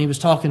did is when He was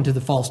talking to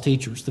the false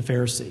teachers, the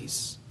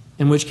Pharisees,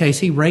 in which case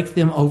He raked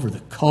them over the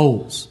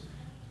coals.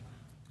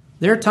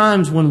 There are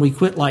times when we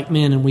quit like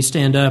men and we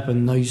stand up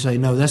and you say,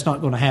 no, that's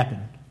not going to happen.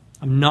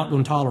 I'm not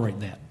going to tolerate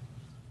that.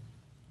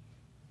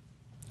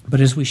 But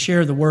as we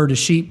share the word as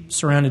sheep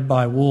surrounded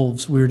by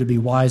wolves, we are to be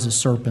wise as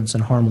serpents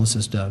and harmless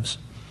as doves.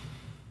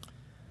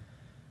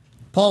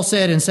 Paul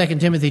said in 2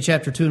 Timothy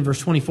chapter 2 and verse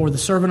 24, the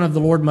servant of the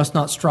Lord must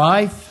not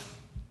strive,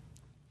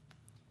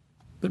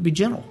 but be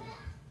gentle.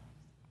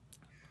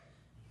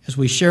 As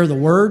we share the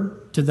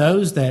word to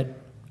those that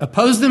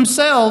oppose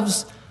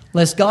themselves,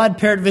 lest God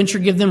peradventure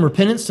give them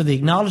repentance to the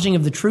acknowledging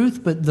of the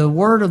truth, but the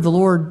word of the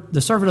Lord,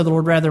 the servant of the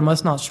Lord rather,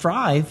 must not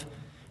strive.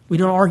 We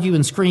don't argue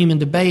and scream and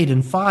debate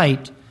and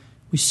fight.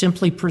 We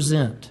simply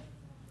present.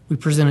 We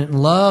present it in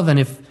love. And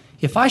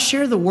if I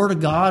share the word of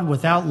God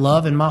without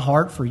love in my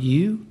heart for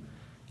you,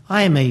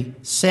 I am a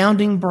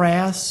sounding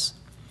brass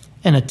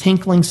and a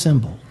tinkling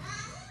cymbal.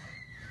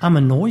 I'm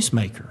a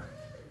noisemaker.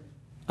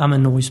 I'm a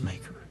noisemaker.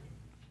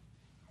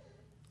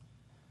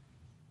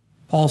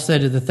 Paul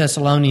said to the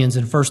Thessalonians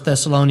in 1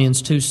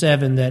 Thessalonians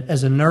 2:7 that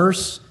as a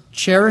nurse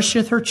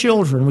cherisheth her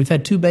children, we've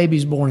had 2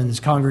 babies born in this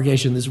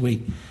congregation this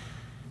week.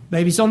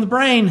 Babies on the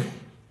brain.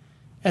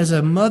 As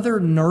a mother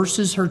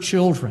nurses her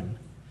children,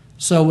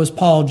 so was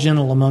Paul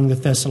gentle among the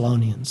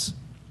Thessalonians.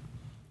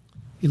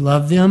 He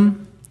loved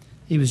them.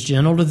 He was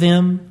gentle to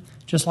them,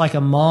 just like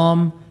a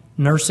mom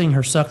nursing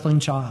her suckling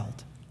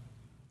child,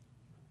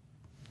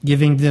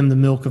 giving them the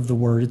milk of the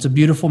word. It's a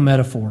beautiful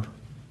metaphor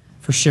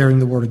for sharing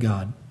the word of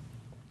God.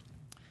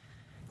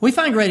 We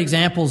find great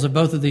examples of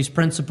both of these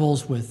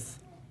principles with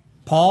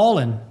Paul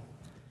and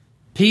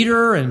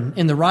Peter and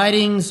in the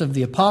writings of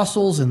the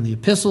apostles and the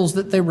epistles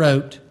that they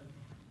wrote.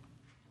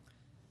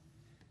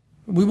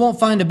 We won't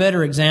find a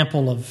better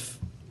example of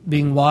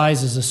being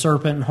wise as a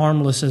serpent and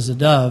harmless as a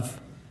dove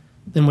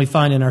than we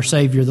find in our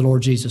Savior, the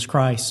Lord Jesus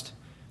Christ.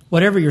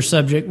 Whatever your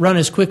subject, run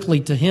as quickly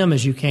to Him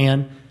as you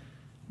can.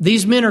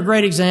 These men are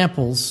great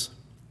examples,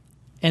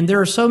 and there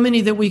are so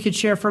many that we could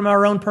share from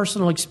our own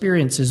personal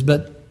experiences,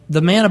 but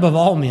the man above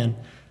all men,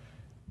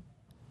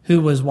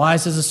 who was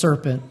wise as a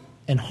serpent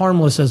and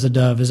harmless as a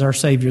dove, is our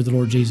Savior, the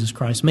Lord Jesus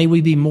Christ. May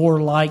we be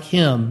more like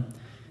Him.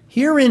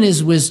 Herein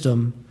is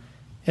wisdom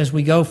as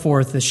we go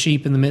forth as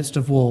sheep in the midst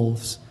of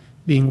wolves,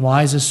 being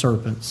wise as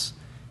serpents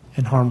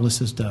and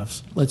harmless as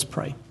doves. Let's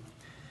pray.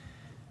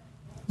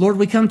 Lord,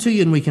 we come to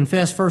you and we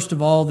confess, first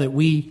of all, that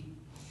we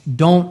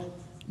don't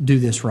do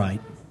this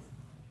right.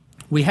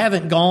 We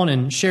haven't gone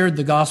and shared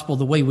the gospel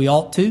the way we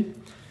ought to.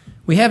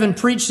 We haven't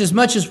preached as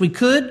much as we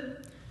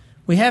could.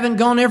 We haven't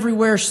gone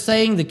everywhere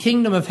saying the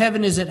kingdom of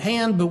heaven is at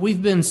hand, but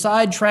we've been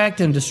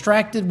sidetracked and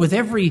distracted with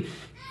every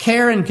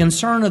care and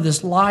concern of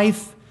this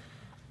life.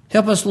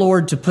 Help us,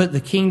 Lord, to put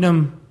the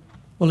kingdom,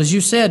 well, as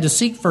you said, to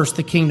seek first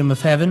the kingdom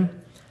of heaven.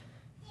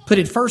 put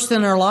it first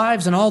in our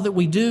lives and all that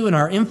we do, and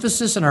our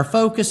emphasis and our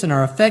focus and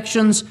our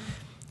affections,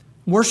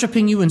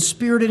 worshiping you in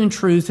spirit and in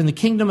truth in the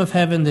kingdom of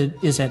heaven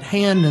that is at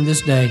hand in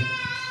this day.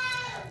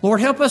 Lord,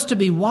 help us to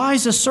be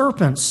wise as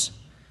serpents.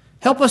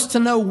 Help us to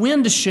know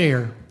when to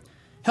share.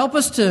 Help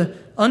us to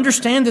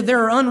understand that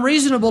there are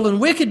unreasonable and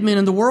wicked men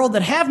in the world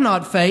that have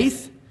not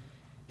faith,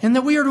 and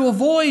that we are to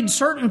avoid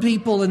certain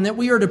people and that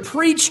we are to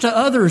preach to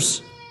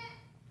others.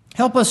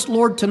 Help us,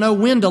 Lord, to know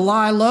when to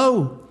lie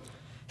low.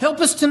 Help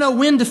us to know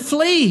when to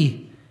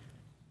flee.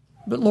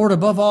 But Lord,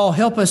 above all,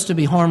 help us to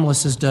be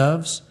harmless as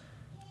doves.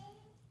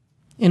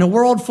 In a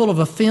world full of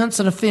offense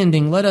and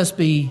offending, let us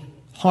be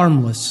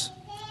harmless.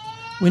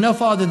 We know,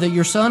 Father, that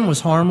your Son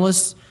was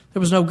harmless. There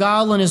was no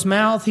guile in his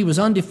mouth. He was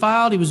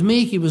undefiled. He was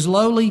meek. He was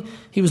lowly.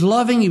 He was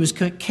loving. He was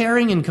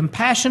caring and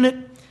compassionate.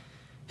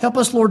 Help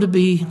us, Lord, to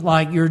be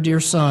like your dear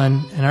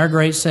Son and our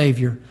great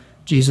Savior,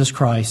 Jesus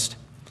Christ.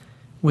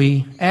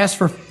 We ask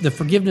for the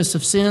forgiveness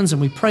of sins, and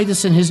we pray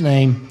this in his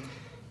name,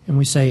 and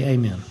we say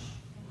amen.